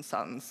and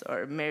Sons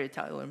or Mary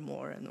Tyler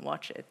Moore and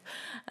watch it.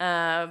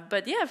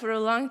 But yeah, for a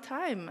long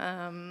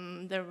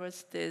time, there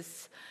was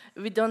this,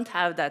 we don't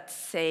have that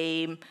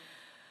same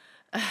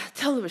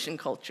television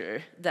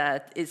culture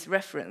that is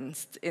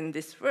referenced in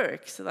this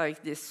work, so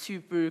like this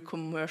super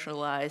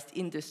commercialized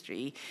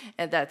industry,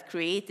 and that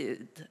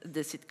created the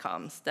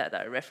sitcoms that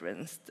are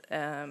referenced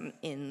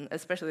in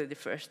especially the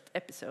first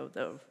episode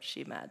of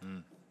She Mad.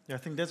 Yeah, I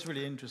think that's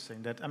really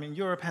interesting. That, I mean,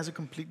 Europe has a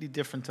completely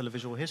different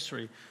televisual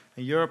history.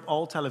 In Europe,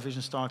 all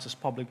television starts as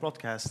public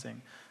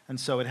broadcasting. And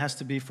so it has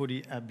to be for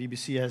the,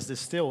 BBC has this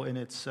still in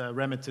its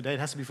remit today, it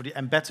has to be for the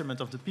embetterment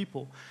of the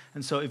people.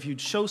 And so if you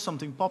show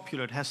something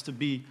popular, it has to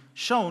be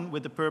shown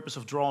with the purpose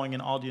of drawing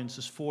in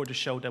audiences for the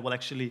show that will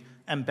actually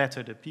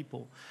embetter the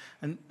people.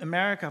 And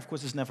America, of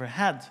course, has never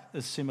had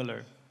a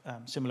similar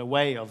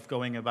way of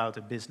going about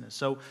a business.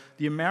 So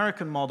the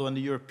American model and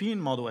the European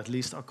model, at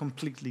least, are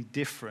completely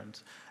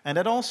different. And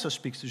that also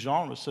speaks to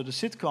genres. So the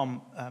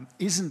sitcom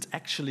isn't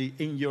actually,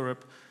 in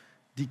Europe,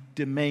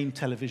 the main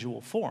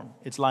televisual form.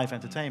 It's live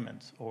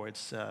entertainment, or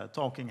it's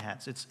talking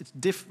heads. It's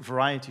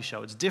variety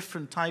show. It's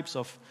different types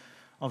of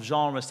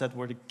genres that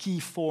were the key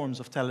forms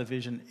of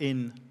television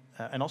in,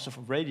 and also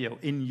for radio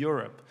in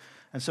Europe.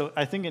 And so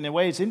I think in a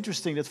way it's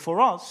interesting that for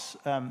us,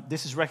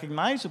 this is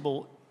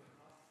recognizable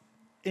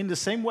in the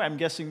same way, I'm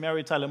guessing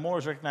Mary Tyler Moore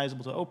is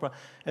recognizable to Oprah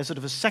as sort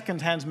of a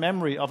second-hand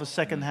memory of a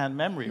second-hand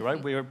memory,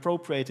 right? We're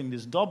appropriating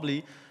this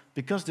doubly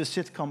because the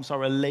sitcoms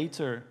are a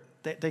later,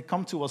 they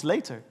come to us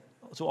later,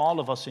 to all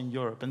of us in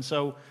Europe. And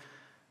so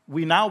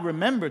we now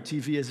remember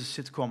TV as a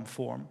sitcom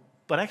form,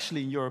 but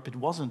actually in Europe it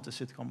wasn't a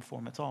sitcom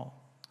form at all.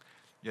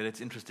 Yeah,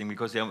 that's interesting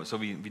because so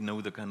we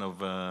know the kind of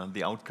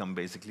the outcome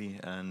basically,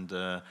 and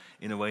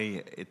in a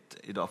way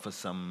it offers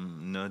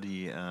some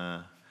nerdy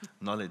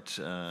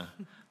knowledge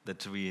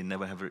that we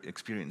never have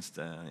experienced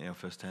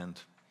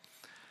firsthand.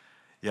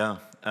 Yeah.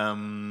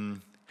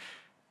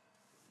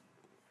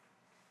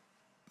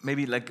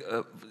 Maybe like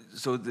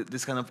so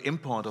this kind of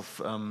import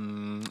of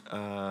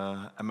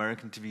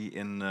American TV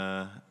in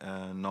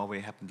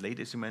Norway happened late,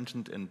 as you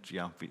mentioned, and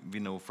yeah,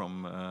 we know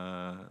from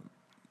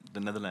the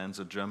Netherlands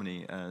or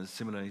Germany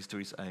similar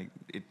histories.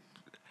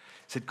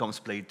 Sitcoms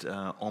played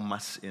en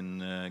masse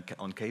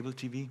on cable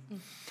TV,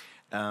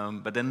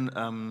 but then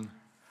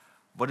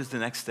what is the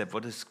next step?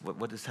 What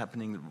is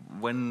happening?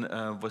 When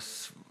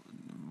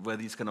were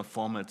these kind of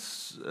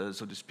formats,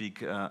 so to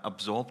speak,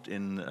 absorbed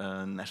in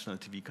national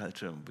TV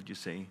culture, would you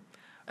say?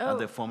 Are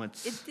there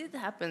formats? It did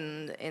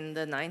happen in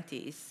the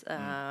 90s.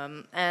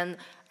 And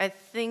I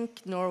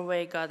think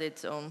Norway got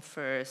its own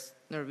first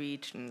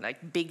Norwegian,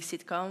 like, big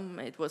sitcom.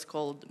 It was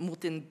called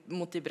Mot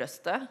i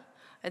brøstet.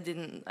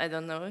 I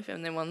don't know if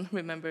anyone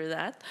remember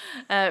that,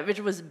 which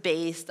was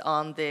based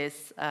on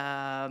this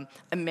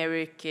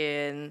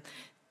American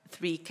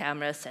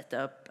 3-camera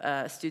setup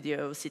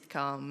studio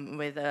sitcom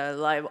with a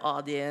live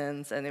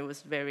audience, and it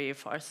was very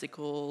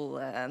farcical,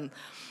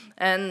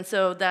 and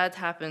so that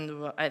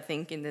happened, I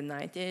think, in the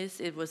 90s.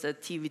 It was a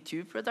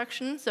TV2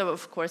 production, so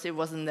of course it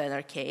wasn't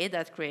NRK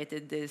that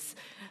created this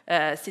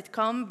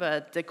sitcom,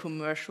 but the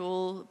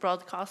commercial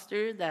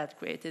broadcaster that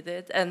created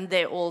it, and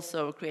they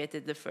also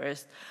created the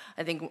first,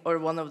 I think, or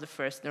one of the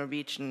first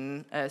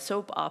Norwegian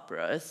soap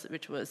operas,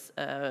 which was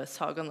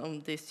Sagan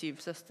om de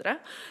syv søstre,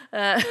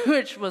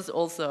 which was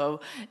also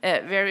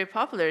very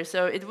popular.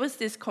 So it was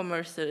this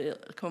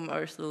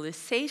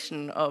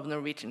commercialization of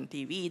Norwegian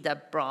TV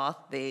that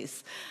brought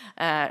these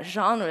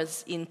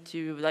genres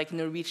into, like,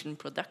 Norwegian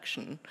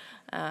production,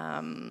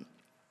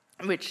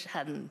 which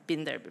hadn't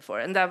been there before.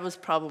 And that was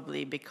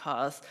probably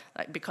because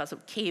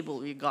of cable,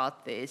 we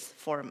got these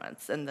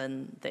formats, and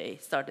then they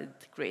started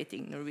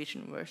creating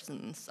Norwegian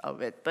versions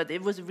of it. But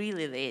it was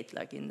really late,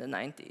 like in the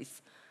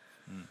 90s.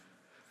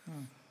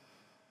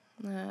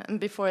 And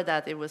before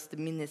that, it was the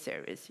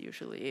miniseries,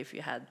 usually, if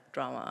you had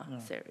drama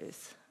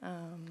series,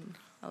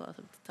 a lot of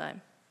the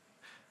time.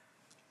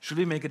 Should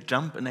we make a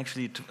jump and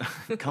actually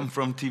come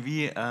from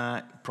TV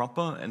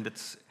proper? And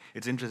it's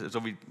interesting. So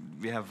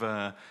we have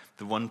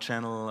the one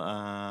channel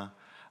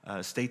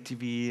state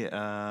TV.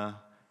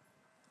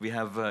 We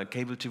have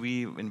cable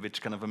TV, in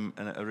which kind of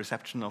a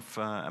reception of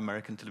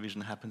American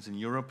television happens in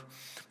Europe.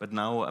 But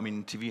now, I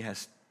mean, TV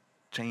has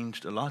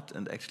changed a lot,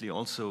 and actually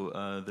also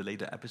the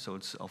later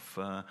episodes of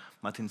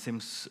Martine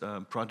Syms'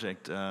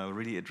 project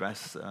really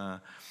address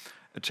a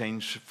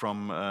change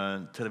from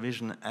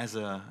television as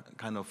a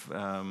kind of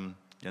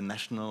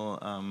national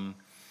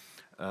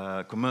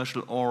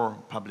commercial or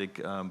public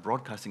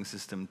broadcasting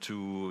system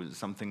to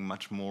something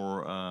much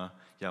more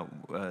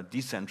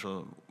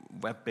decentral,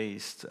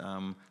 web-based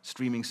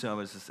streaming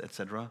services,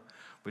 etc.,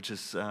 which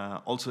is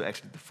also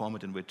actually the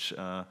format in which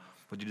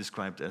what you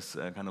described as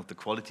kind of the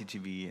quality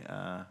TV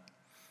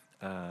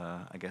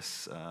I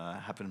guess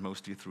happened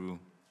mostly through,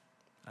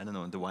 I don't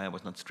know, The Wire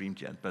was not streamed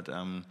yet, but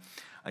I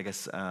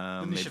guess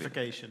the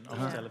nichification of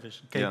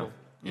television, cable.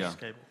 Yeah.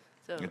 Cable.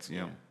 So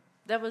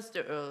that was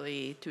the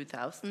early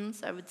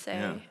 2000s, I would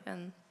say,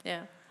 and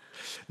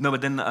No,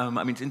 but then I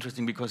mean, it's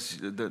interesting because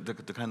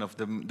the kind of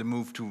the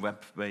move to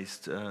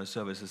web-based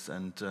services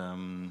and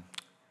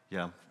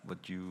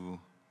what you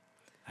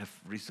have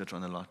researched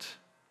on a lot.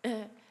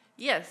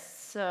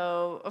 Yes,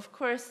 so of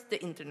course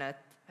the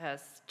internet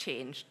has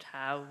changed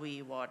how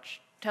we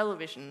watch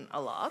television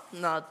a lot.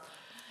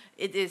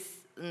 It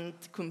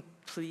isn't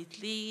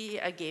completely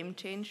a game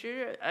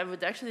changer. I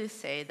would actually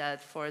say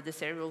that for the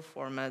serial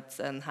formats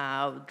and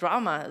how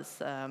drama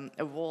has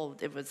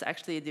evolved, it was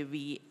actually the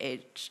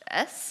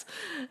VHS.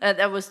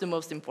 That was the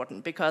most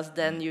important, because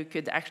then you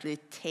could actually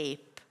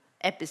tape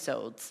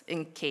episodes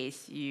in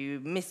case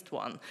you missed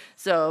one.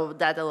 So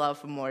that allowed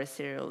for more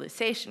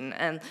serialization.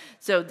 And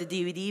so the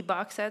DVD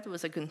box set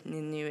was a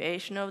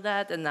continuation of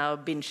that, and now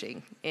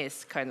binging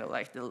is kind of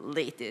like the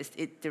latest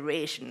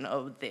iteration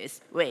of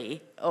this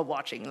way of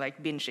watching,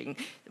 like binging,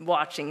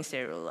 watching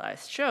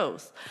serialized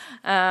shows.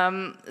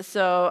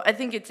 So I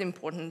think it's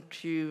important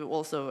to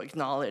also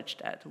acknowledge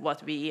that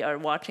what we are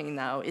watching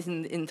now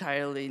isn't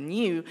entirely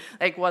new.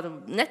 Like what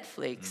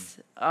Netflix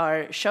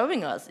are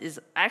showing us is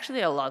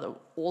actually a lot of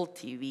old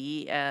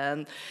TV,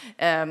 and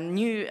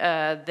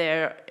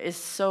there is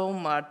so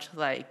much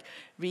like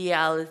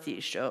reality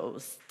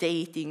shows,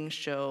 dating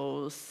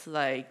shows,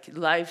 like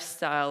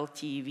lifestyle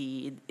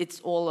TV. It's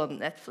all on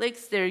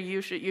Netflix.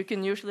 You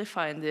can usually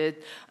find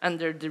it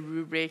under the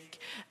rubric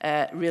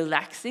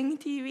relaxing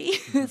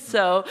TV.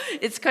 So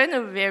it's kind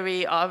of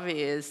very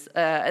obvious.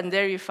 And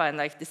there you find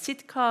like the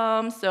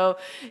sitcoms. So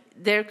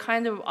they're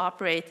kind of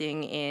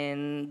operating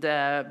in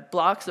the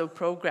blocks of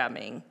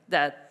programming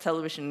that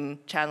television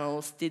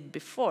channels did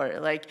before.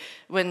 Like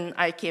when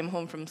I came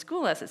home from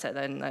school, as I said,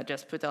 and I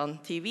just put on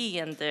TV,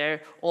 and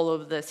there all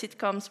of the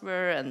sitcoms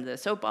were, and the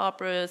soap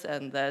operas,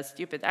 and the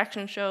stupid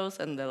action shows,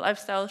 and the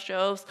lifestyle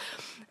shows.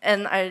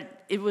 And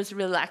it was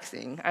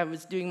relaxing. I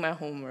was doing my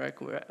homework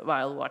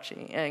while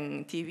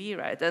watching TV,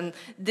 right? And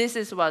this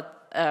is what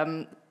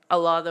a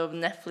lot of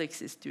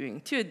Netflix is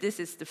doing too. This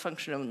is the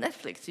function of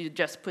Netflix. You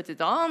just put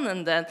it on,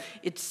 and then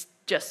it's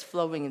just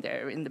flowing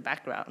there in the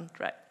background,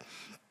 right?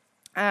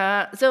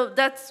 So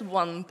that's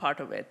one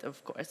part of it,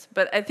 of course.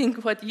 But I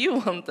think what you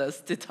want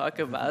us to talk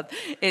about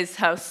is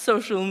how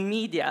social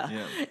media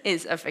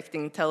is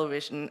affecting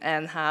television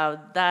and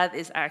how that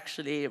is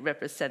actually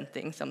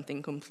representing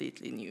something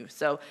completely new.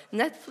 So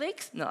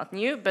Netflix, not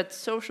new, but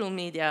social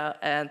media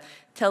and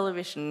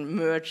television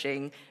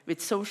merging with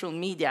social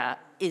media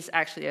is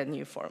actually a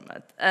new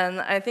format.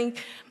 And I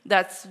think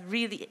that's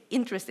really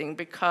interesting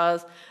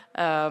because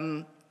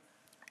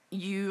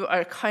you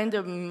are kind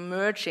of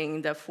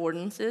merging the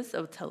affordances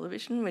of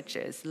television, which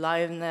is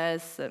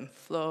liveness and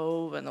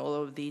flow and all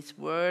of these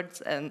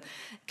words and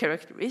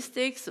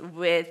characteristics,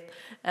 with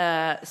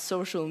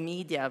social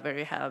media, where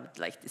you have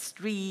like the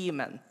stream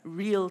and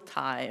real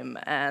time,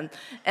 and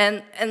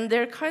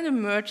they're kind of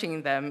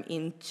merging them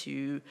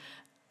into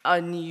a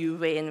new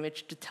way in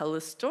which to tell a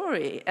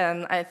story.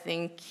 And I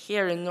think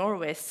here in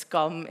Norway,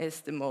 Skam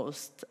is the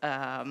most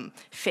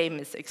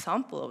famous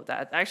example of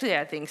that. Actually,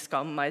 I think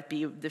Skam might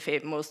be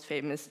the most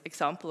famous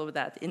example of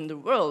that in the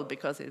world,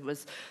 because it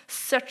was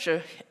such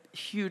a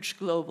huge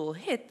global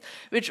hit,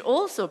 which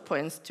also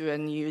points to a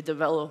new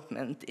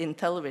development in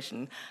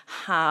television,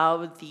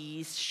 how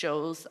these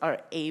shows are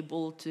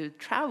able to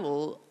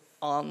travel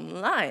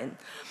online.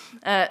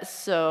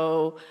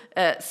 So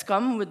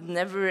Skam would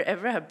never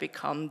ever have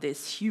become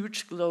this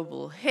huge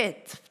global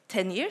hit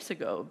 10 years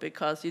ago,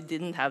 because you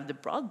didn't have the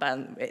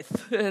broadband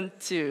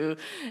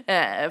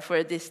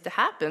for this to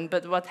happen.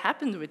 But what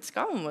happened with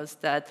Skam was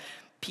that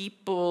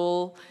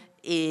people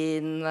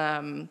in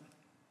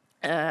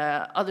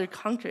other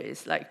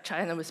countries, like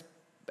China, was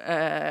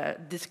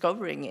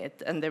discovering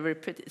it, and they were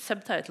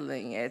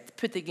subtitling it,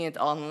 putting it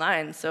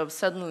online. So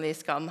suddenly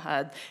Skam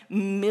had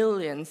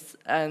millions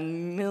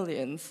and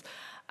millions.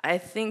 I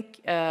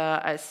think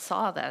I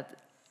saw that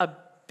 1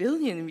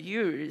 billion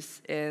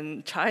viewers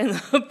in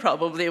China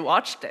probably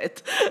watched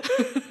it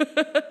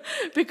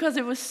because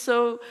it was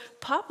so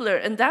popular.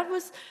 And that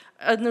was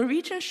a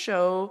Norwegian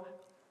show,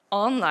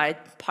 online,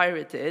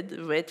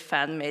 pirated, with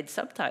fan-made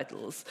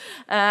subtitles.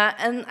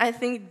 And I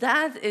think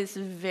that is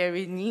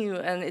very new,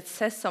 and it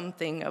says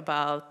something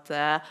about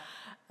the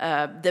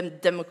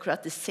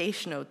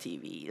democratization of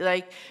TV.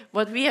 Like,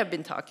 what we have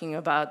been talking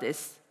about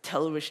is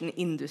television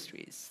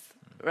industries,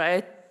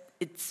 right?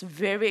 It's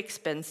very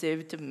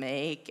expensive to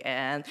make,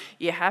 and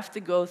you have to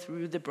go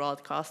through the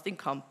broadcasting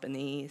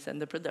companies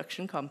and the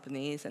production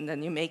companies, and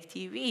then you make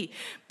TV.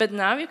 But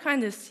now you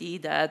kind of see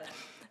that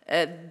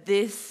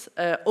this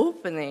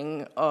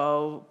opening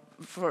of,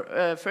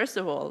 first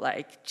of all,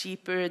 like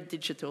cheaper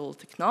digital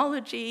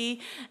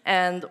technology,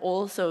 and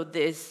also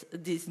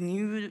these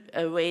new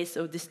ways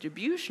of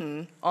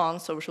distribution on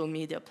social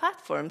media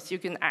platforms. You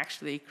can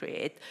actually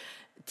create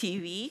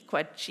TV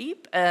quite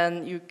cheap,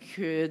 and you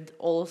could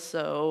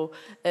also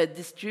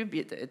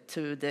distribute it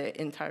to the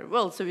entire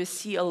world. So we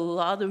see a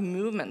lot of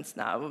movements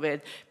now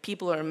with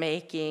people are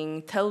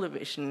making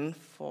television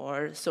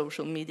for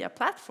social media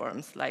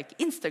platforms like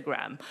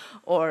Instagram,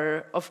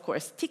 or of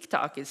course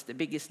TikTok is the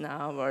biggest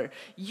now, or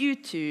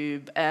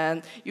YouTube.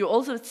 And you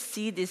also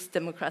see this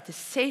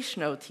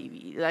democratization of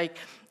TV. Like,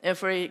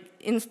 for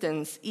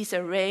instance,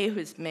 Issa Rae,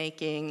 who's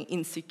making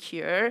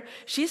Insecure,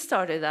 she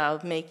started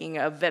out making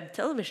a web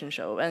television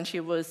show, and she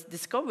was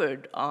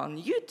discovered on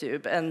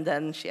YouTube, and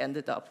then she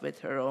ended up with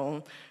her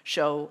own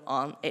show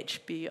on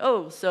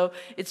HBO. So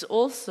it's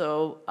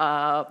also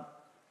a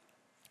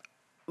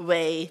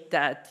way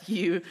that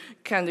you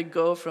kind of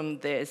go from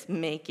this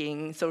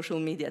making social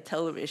media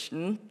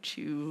television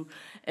to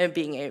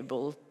being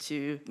able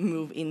to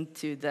move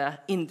into the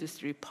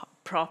industry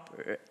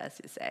proper, as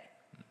you say.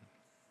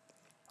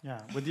 Yeah,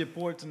 with the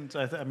important,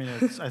 I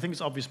think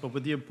it's obvious, but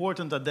with the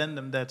important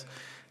addendum that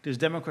this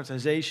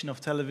democratization of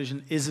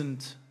television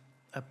isn't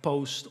a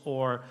post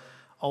or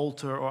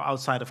alter or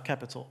outside of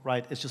capital,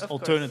 right? It's just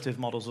alternative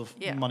models of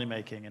money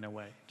making in a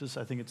way. Just,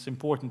 I think it's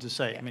important to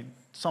say. Yeah. I mean,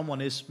 someone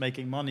is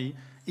making money,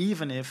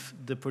 even if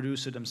the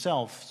producer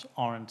themselves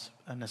aren't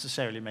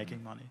necessarily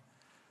making money.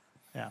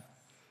 Yeah.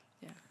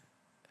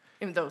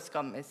 even though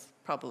Scum is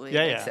probably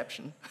Yeah, an yeah.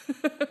 exception.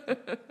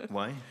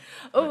 Why?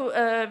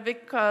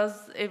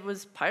 Because it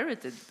was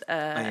pirated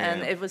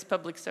and yeah. it was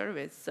public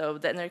service, so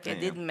the NRK Yeah, yeah.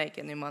 didn't make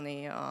any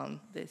money on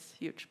this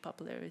huge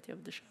popularity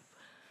of the show.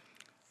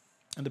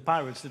 And the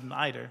pirates didn't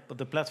either, but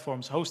the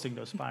platforms hosting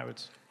those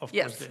pirates, of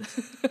Yes. course,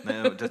 did.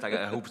 No, just like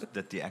I hope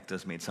that the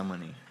actors made some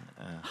money.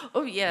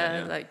 Oh yeah,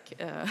 yeah.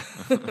 like.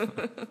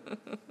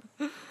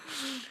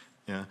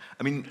 Yeah,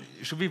 I mean,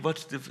 should we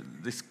watch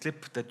this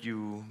clip that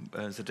you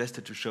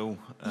suggested to show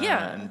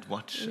Yeah, and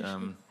watch? we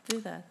should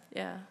do that.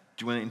 Yeah.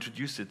 Do you want to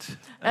introduce it?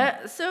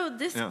 So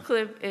this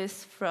clip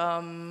is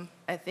from,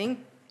 I think,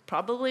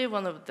 probably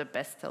one of the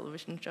best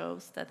television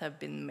shows that have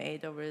been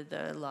made over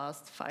the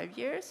last 5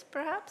 years,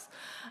 perhaps.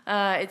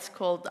 It's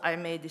called I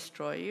May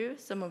Destroy You.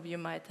 Some of you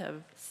might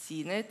have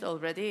seen it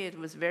already. It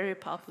was very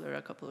popular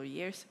a couple of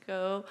years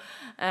ago.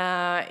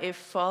 It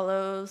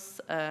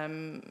follows...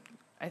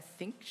 I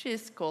think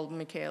she's called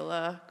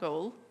Michaela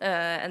Gohl,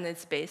 and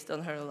it's based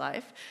on her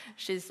life.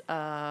 She's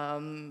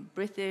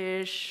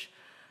British.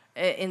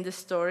 In the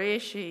story,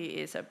 she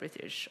is a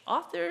British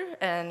author,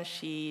 and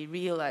she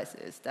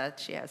realizes that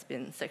she has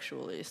been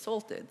sexually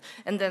assaulted.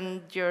 And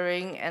then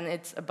and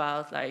it's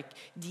about like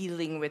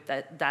dealing with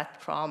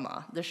that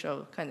trauma. The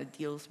show kind of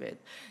deals with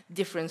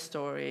different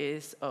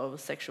stories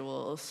of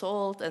sexual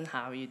assault and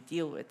how you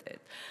deal with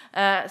it.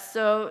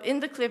 So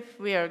in the clip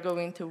we are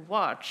going to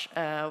watch,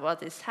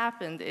 what has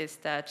happened is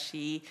that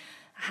she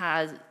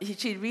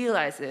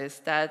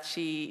realizes that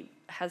she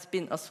has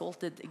been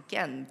assaulted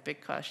again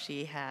because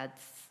she had.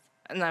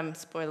 And I'm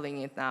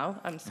spoiling it now,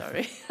 I'm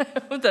sorry,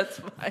 that's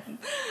fine.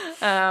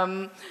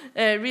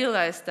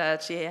 Realized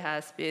that she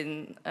has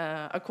been,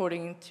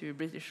 according to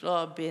British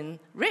law, been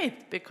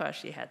raped because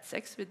she had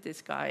sex with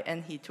this guy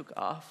and he took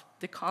off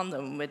the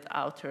condom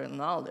without her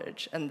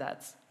knowledge, and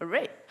that's a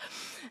rape.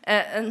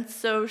 And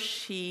so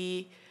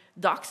she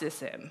doxes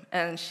him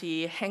and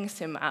she hangs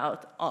him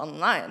out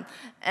online.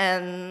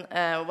 And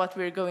what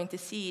we're going to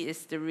see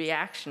is the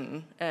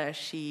reaction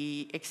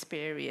she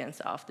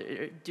experienced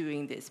after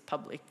doing this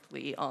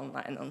publicly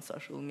online on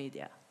social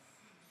media.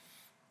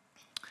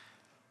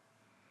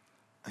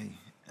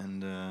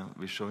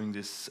 We're showing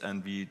this,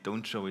 and we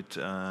don't show it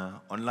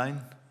online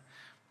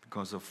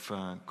because of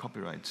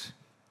copyright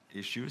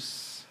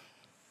issues.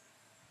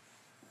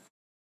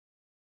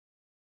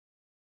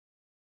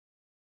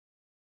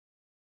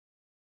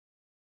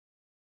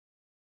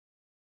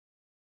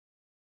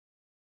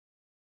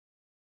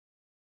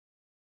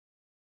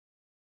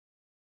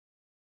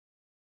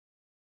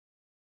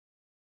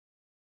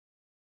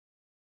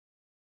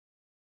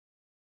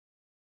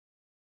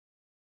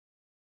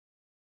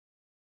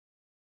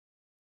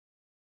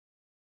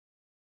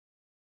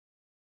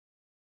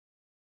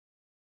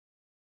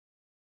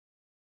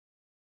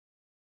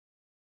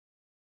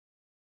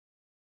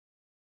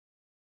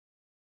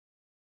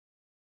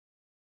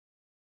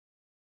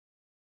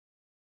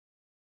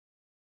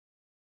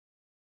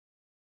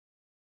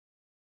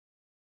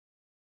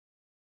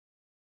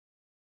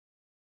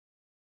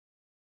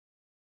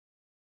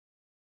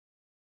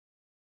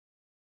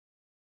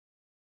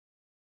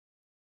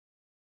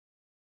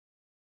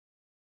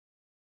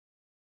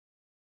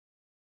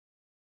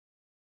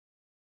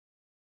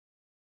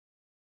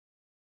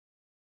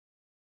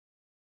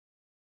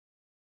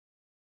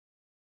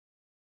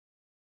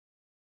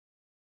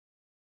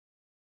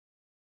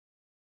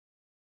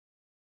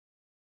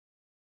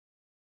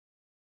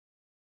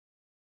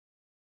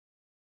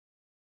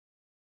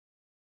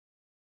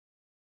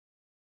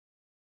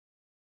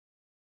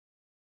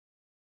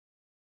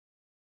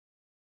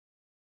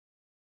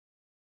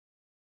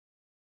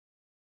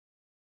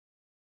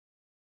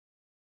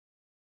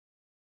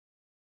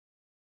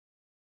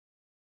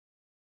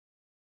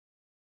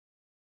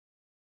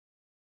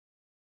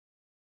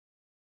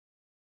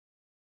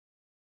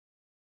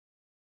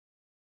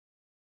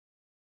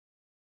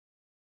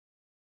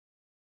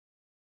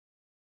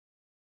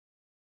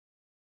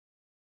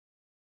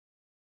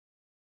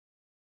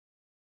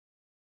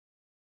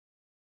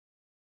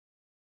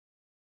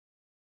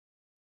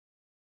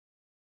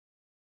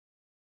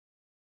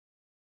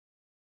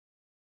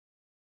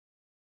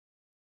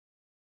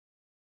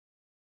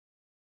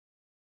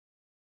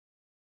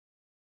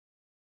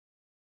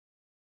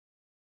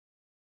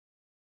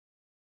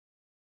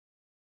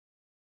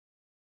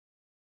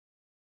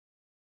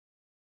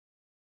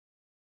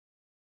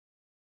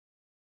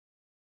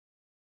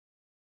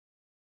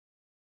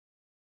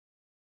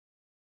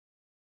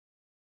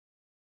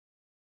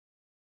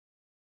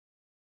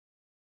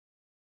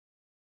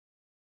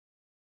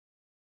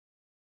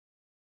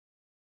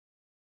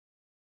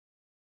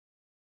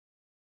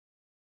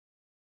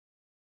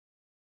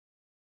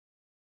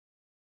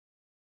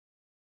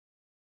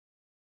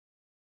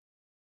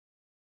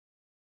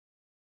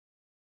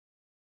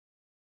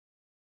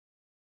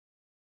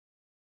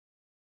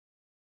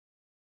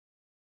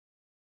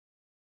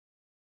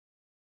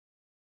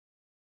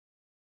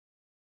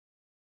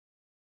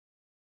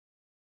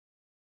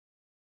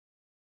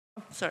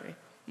 Sorry.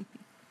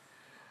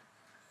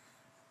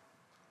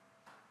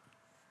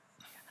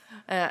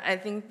 I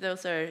think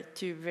those are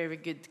two very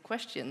good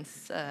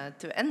questions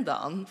to end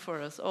on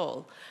for us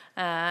all.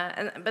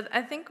 But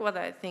I think what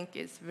I think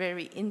is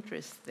very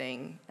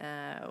interesting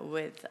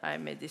with I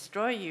May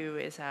Destroy You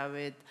is how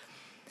it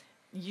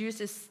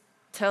uses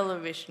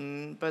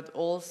television, but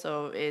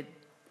also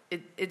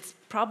it's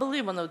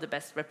probably one of the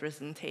best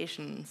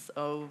representations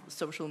of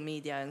social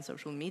media and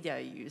social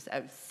media use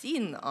I've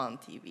seen on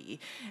TV,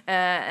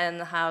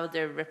 and how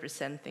they're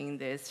representing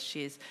this.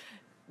 She's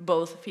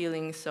both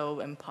feeling so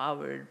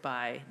empowered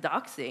by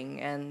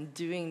doxing and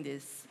doing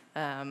this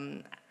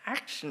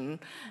action,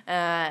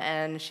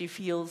 and she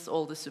feels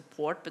all the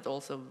support but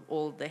also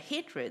all the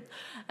hatred,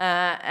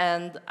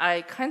 and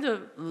I kind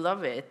of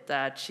love it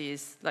that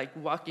she's like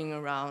walking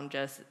around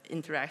just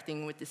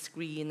interacting with the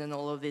screen and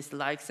all of these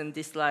likes and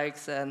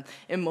dislikes and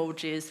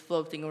emojis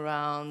floating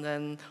around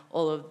and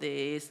all of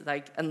these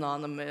like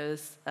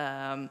anonymous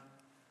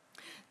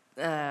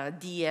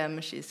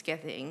DM she's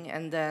getting,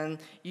 and then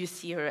you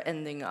see her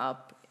ending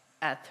up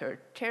at her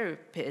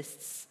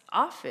therapist's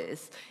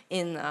office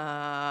in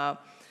a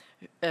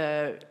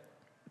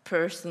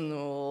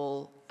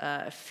personal,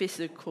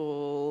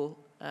 physical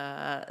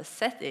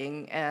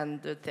setting,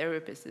 and the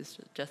therapist is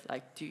just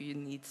like, do you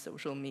need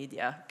social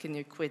media? Can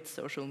you quit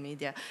social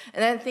media?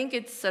 And I think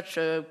it's such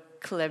a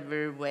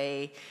clever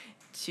way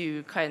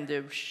to kind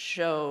of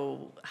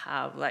show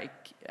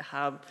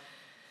how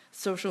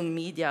social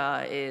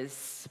media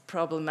is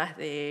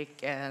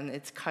problematic, and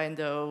it's kind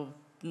of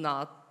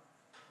not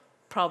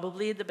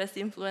probably the best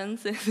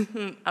influence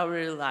in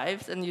our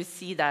lives, and you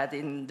see that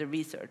in the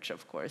research,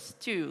 of course,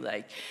 too.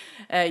 Like,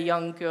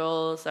 young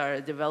girls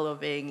are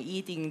developing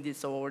eating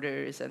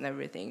disorders and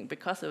everything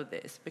because of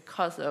this,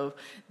 because of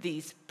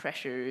these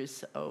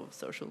pressures of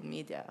social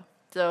media.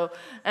 So,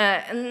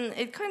 and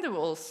it kind of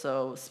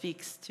also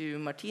speaks to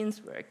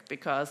Martine's work,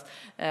 because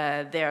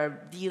they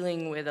are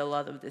dealing with a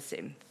lot of the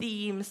same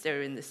themes,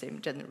 they're in the same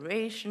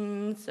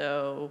generation,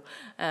 so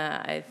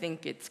I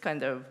think it's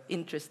kind of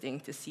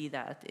interesting to see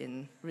that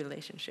in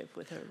relationship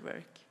with her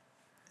work.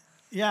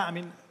 Yeah, I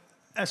mean,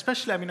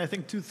 especially, I mean, I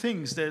think two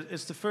things.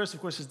 It's the first,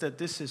 of course, is that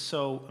this is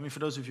so, I mean, for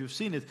those of you who've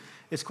seen it,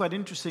 it's quite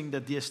interesting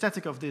that the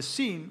aesthetic of this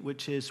scene,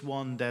 which is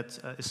one that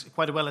is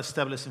quite well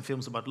established in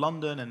films about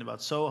London and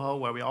about Soho,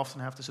 where we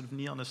often have the sort of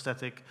neon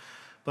aesthetic,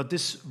 but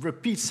this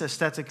repeats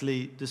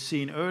aesthetically the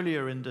scene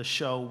earlier in the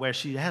show where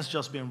she has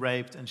just been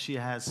raped and she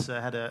has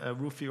had a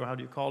roofie, or how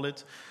do you call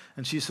it,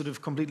 and she's sort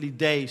of completely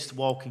dazed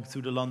walking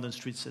through the London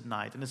streets at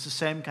night. And it's the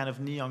same kind of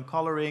neon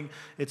coloring,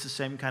 it's the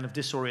same kind of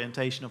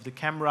disorientation of the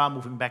camera,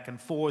 moving back and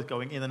forth,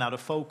 going in and out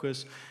of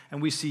focus. And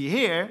we see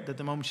here that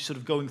the moment she's sort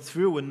of going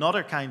through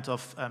another kind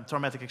of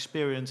traumatic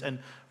experience and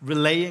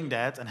relaying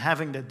that and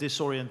having that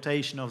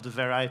disorientation of the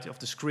variety of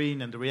the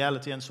screen and the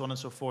reality and so on and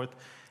so forth,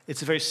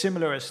 it's a very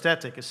similar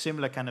aesthetic, a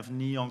similar kind of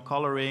neon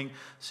coloring,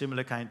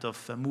 similar kind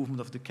of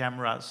movement of the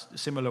cameras,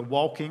 similar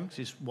walking.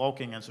 She's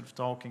walking and sort of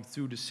talking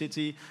through the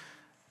city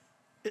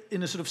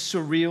in a sort of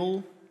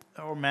surreal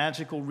or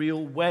magical,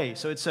 real way.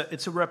 So it's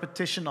a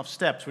repetition of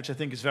steps, which I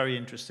think is very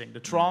interesting. The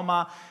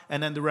trauma,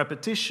 and then the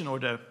repetition or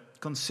the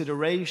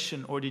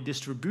consideration or the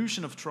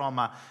distribution of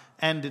trauma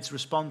and its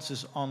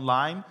responses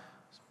online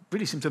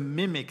really seem to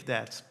mimic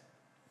that.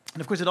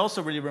 And of course, it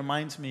also really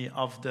reminds me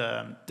of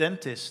the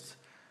dentist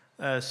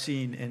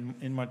scene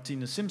in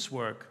Martine Syms'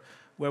 work,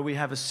 where we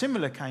have a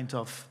similar kind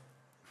of,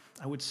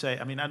 I would say,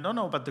 I mean, I don't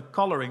know about the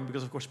coloring,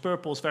 because of course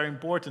purple is very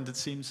important, it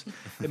seems,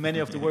 in many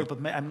of the work,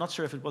 but I'm not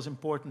sure if it was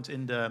important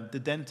in the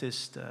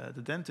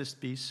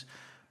dentist piece,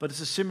 but it's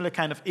a similar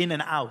kind of in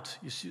and out.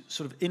 You see,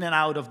 sort of in and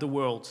out of the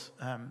world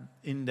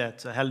in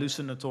that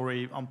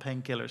hallucinatory, on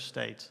painkiller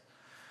state.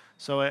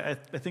 So I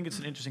think it's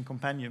an interesting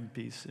companion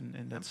piece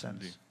in that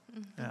sense.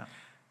 Mm-hmm. Yeah.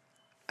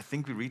 I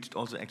think we reached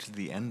also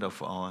actually the end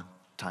of our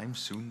time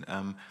soon,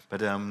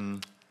 but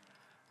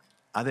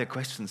are there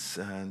questions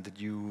that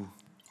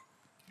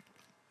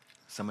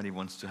somebody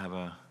wants to have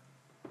a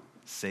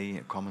say,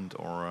 a comment,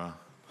 or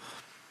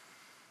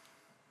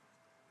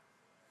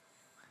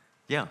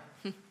yeah,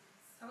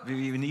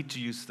 we need to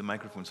use the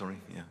microphone. Sorry,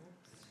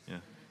 yeah.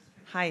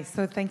 Hi,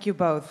 so thank you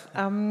both.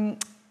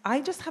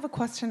 I just have a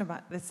question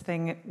about this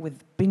thing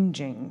with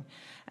binging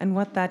and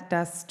what that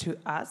does to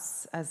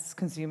us as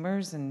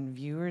consumers and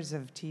viewers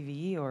of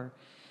TV or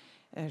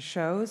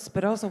shows,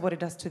 but also what it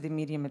does to the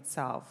medium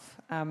itself.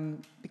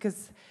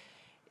 Because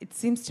it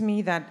seems to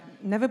me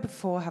that never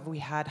before have we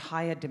had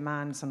higher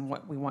demands on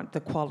what we want, the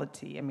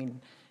quality. I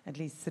mean, at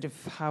least sort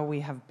of how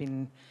we have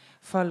been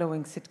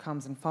following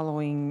sitcoms and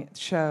following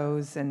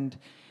shows, and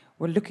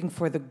we're looking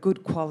for the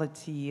good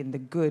quality and the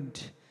good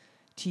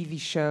TV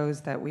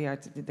shows that we are,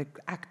 the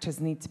actors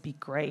need to be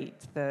great,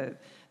 the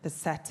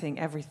setting,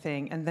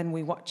 everything, and then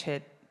we watch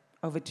it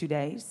over 2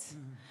 days,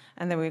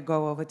 and then we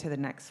go over to the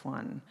next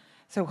one.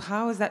 So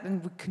how is that,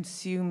 and we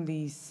consume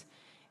these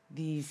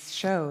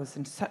shows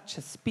in such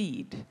a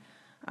speed?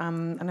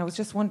 And I was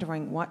just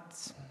wondering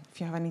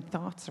if you have any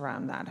thoughts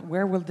around that.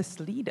 Where will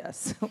this lead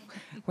us?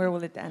 Where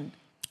will it end?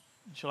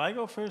 Shall I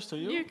go first or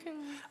you? You can.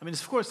 I mean,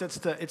 of course, it's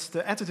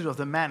the attitude of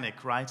the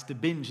manic, right? The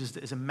binge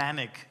is a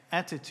manic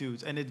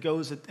attitude, and it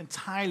goes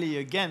entirely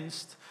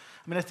against.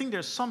 I mean, I think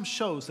there's some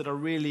shows that are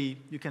really,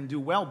 you can do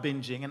well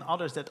binging, and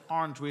others that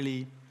aren't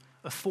really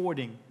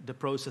affording the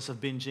process of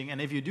binging.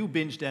 And if you do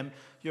binge them,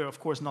 you're, of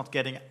course, not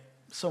getting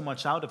so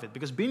much out of it.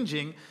 Because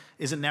binging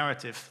is a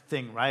narrative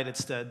thing, right?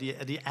 It's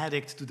the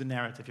addict to the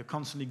narrative. You're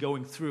constantly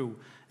going through.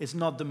 It's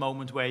not the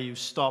moment where you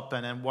stop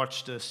and then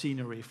watch the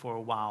scenery for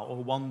a while,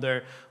 or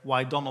wonder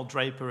why Donald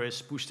Draper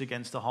is pushed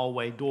against the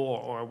hallway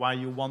door, or why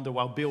you wonder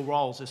why Bill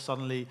Rawls is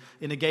suddenly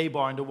in a gay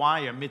bar in The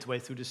Wire midway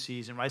through the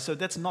season, right? So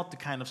that's not the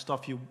kind of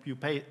stuff you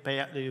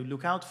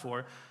look out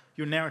for.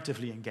 You're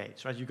narratively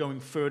engaged, right? You're going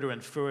further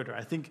and further.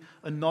 I think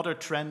another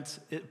trend,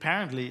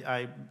 apparently,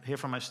 I hear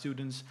from my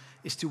students,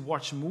 is to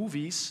watch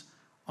movies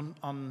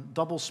on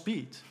double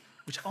speed,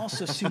 which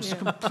also seems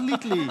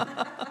completely,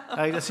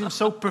 that seems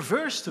so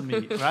perverse to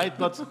me, right?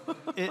 But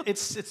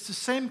it's the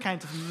same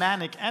kind of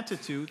manic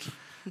attitude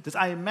that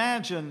I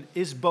imagine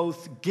is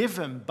both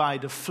given by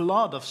the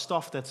flood of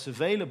stuff that's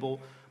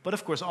available, but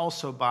of course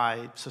also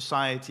by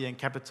society and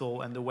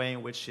capital and the way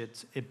in which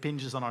it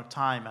impinges on our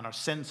time and our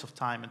sense of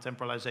time and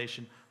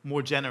temporalization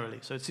more generally.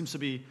 So it seems to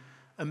be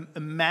a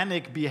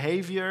manic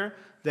behavior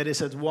that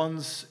is at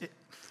once,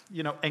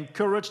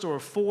 encouraged or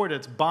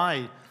afforded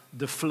by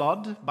the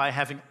flood, by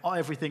having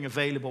everything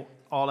available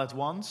all at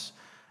once,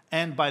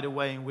 and by the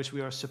way in which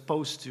we are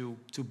supposed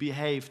to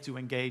behave, to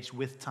engage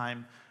with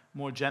time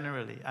more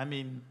generally. I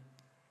mean,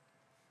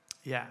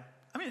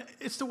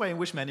 it's the way in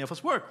which many of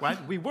us work, right?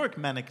 We work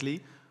manically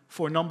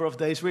for a number of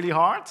days really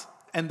hard,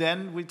 and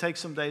then we take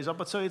some days off.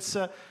 But so it's,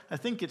 I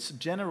think it's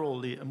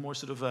generally a more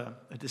sort of a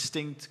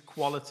distinct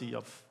quality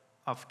of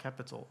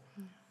capital.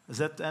 Does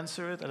that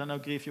answer it? I don't know,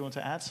 Gry, if you want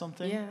to add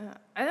something? Yeah,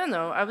 I don't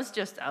know. I was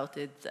just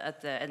outed at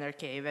the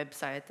NRK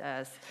website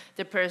as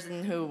the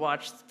person who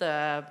watched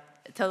the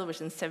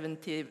television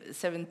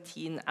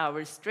 17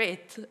 hours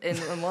straight in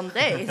one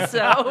day.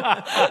 So,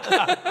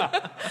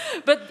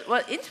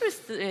 but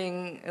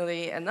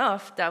interestingly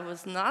enough, that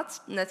was not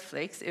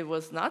Netflix. It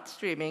was not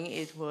streaming.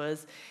 It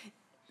was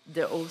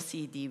the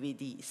OC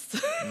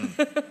DVDs.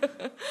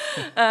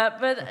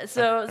 But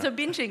so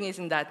binging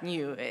isn't that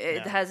new.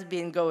 It has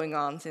been going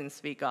on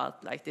since we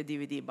got like the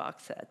DVD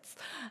box sets.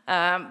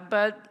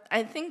 But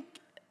I think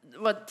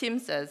what Tim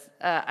says,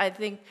 I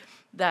think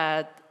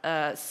that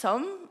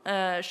some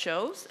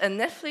shows, and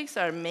Netflix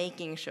are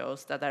making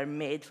shows that are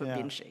made for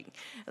binging.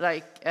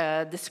 Like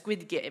the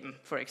Squid Game,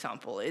 for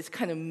example, is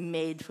kind of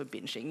made for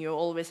binging. You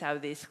always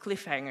have these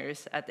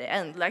cliffhangers at the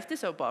end, like the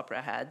soap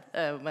opera had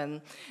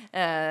when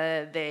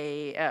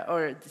they,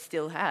 or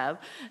still have.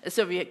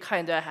 So we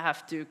kind of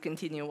have to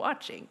continue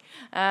watching.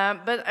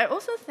 But I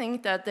also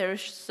think that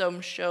there's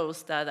some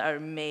shows that are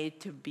made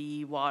to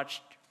be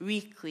watched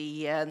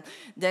weekly, and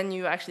then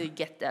you actually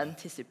get the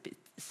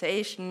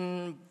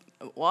anticipation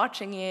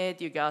watching it,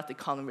 you got the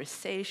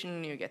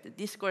conversation, you get the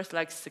discourse,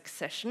 like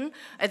Succession.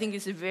 I think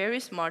it's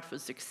very smart for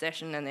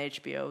Succession and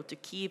HBO to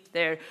keep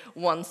their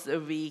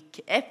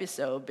once-a-week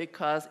episode,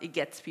 because it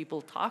gets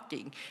people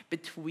talking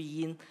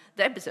between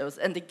the episodes.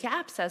 And the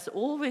gaps has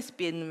always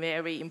been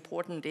very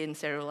important in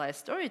serialized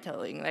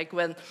storytelling. Like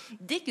when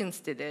Dickens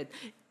did it,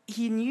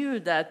 he knew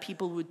that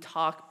people would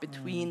talk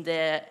between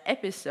the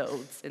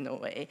episodes in a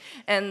way.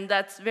 And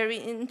that's very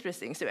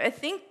interesting. So I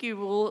think you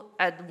will,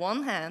 at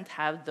one hand,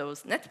 have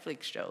those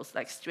Netflix shows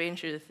like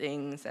Stranger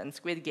Things and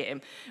Squid Game,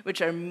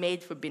 which are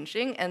made for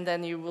binging, and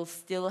then you will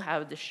still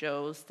have the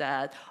shows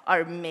that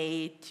are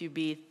made to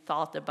be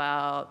thought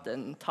about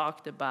and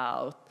talked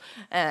about,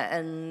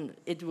 and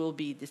it will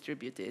be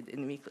distributed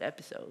in weekly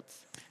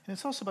episodes. And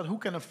it's also about who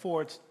can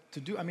afford to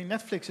do. I mean,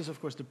 Netflix is,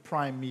 of course, the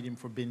prime medium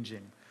for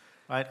binging.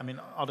 Right? I mean,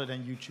 other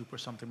than YouTube or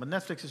something. But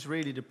Netflix is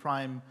really the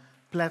prime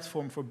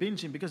platform for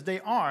binging, because they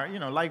are,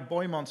 like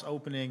Boymans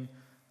opening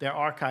their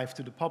archive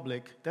to the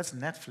public, that's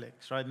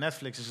Netflix, right?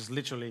 Netflix is just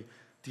literally,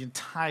 the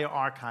entire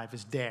archive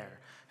is there.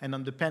 And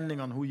then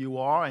depending on who you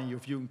are and your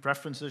viewing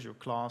preferences, your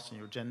class and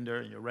your gender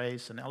and your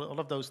race and all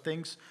of those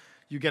things,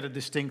 you get a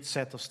distinct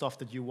set of stuff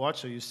that you watch.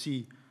 So you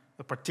see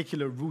a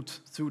particular route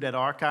through that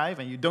archive,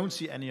 and you don't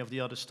see any of the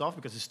other stuff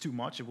because it's too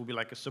much. It will be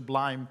like a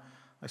sublime,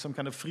 like some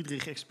kind of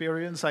Friedrich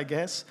experience, I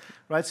guess,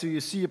 right? So you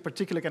see a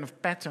particular kind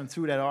of pattern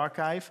through that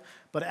archive.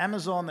 But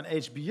Amazon and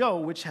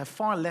HBO, which have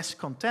far less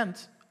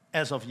content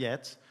as of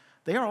yet,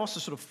 they are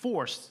also sort of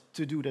forced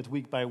to do that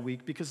week by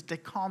week, because they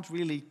can't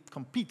really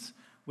compete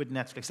with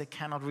Netflix. They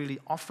cannot really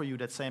offer you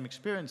that same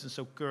experience. And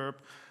so Curb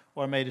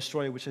or May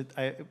Destroy, which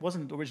it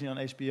wasn't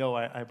originally on HBO,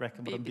 I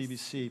reckon, but on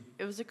BBC.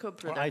 It was a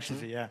co-production. Or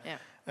ITV,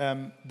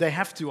 yeah. They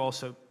have to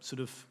also sort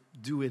of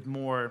do it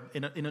more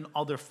in an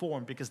other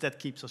form, because that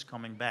keeps us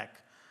coming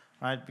back.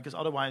 Right? Because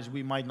otherwise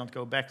we might not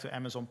go back to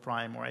Amazon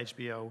Prime or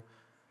HBO,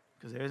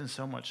 because there isn't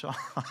so much on.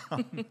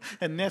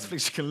 And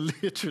Netflix can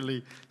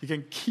literally, you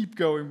can keep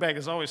going back.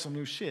 There's always some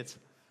new shit.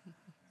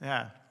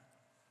 Yeah.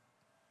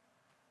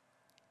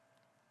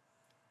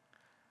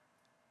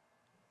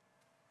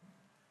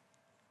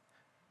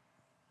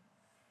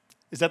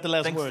 Is that the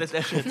last Thanks. word?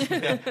 That's it.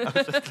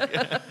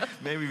 Yeah.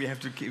 Maybe we have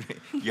to keep it.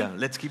 Yeah,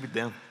 let's keep it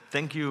there.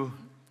 Thank you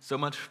so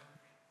much,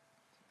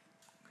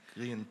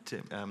 Gry and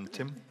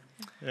Tim.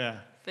 Yeah.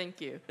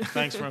 Thank you.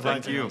 Thanks for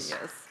inviting Thank you. us.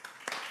 Yes.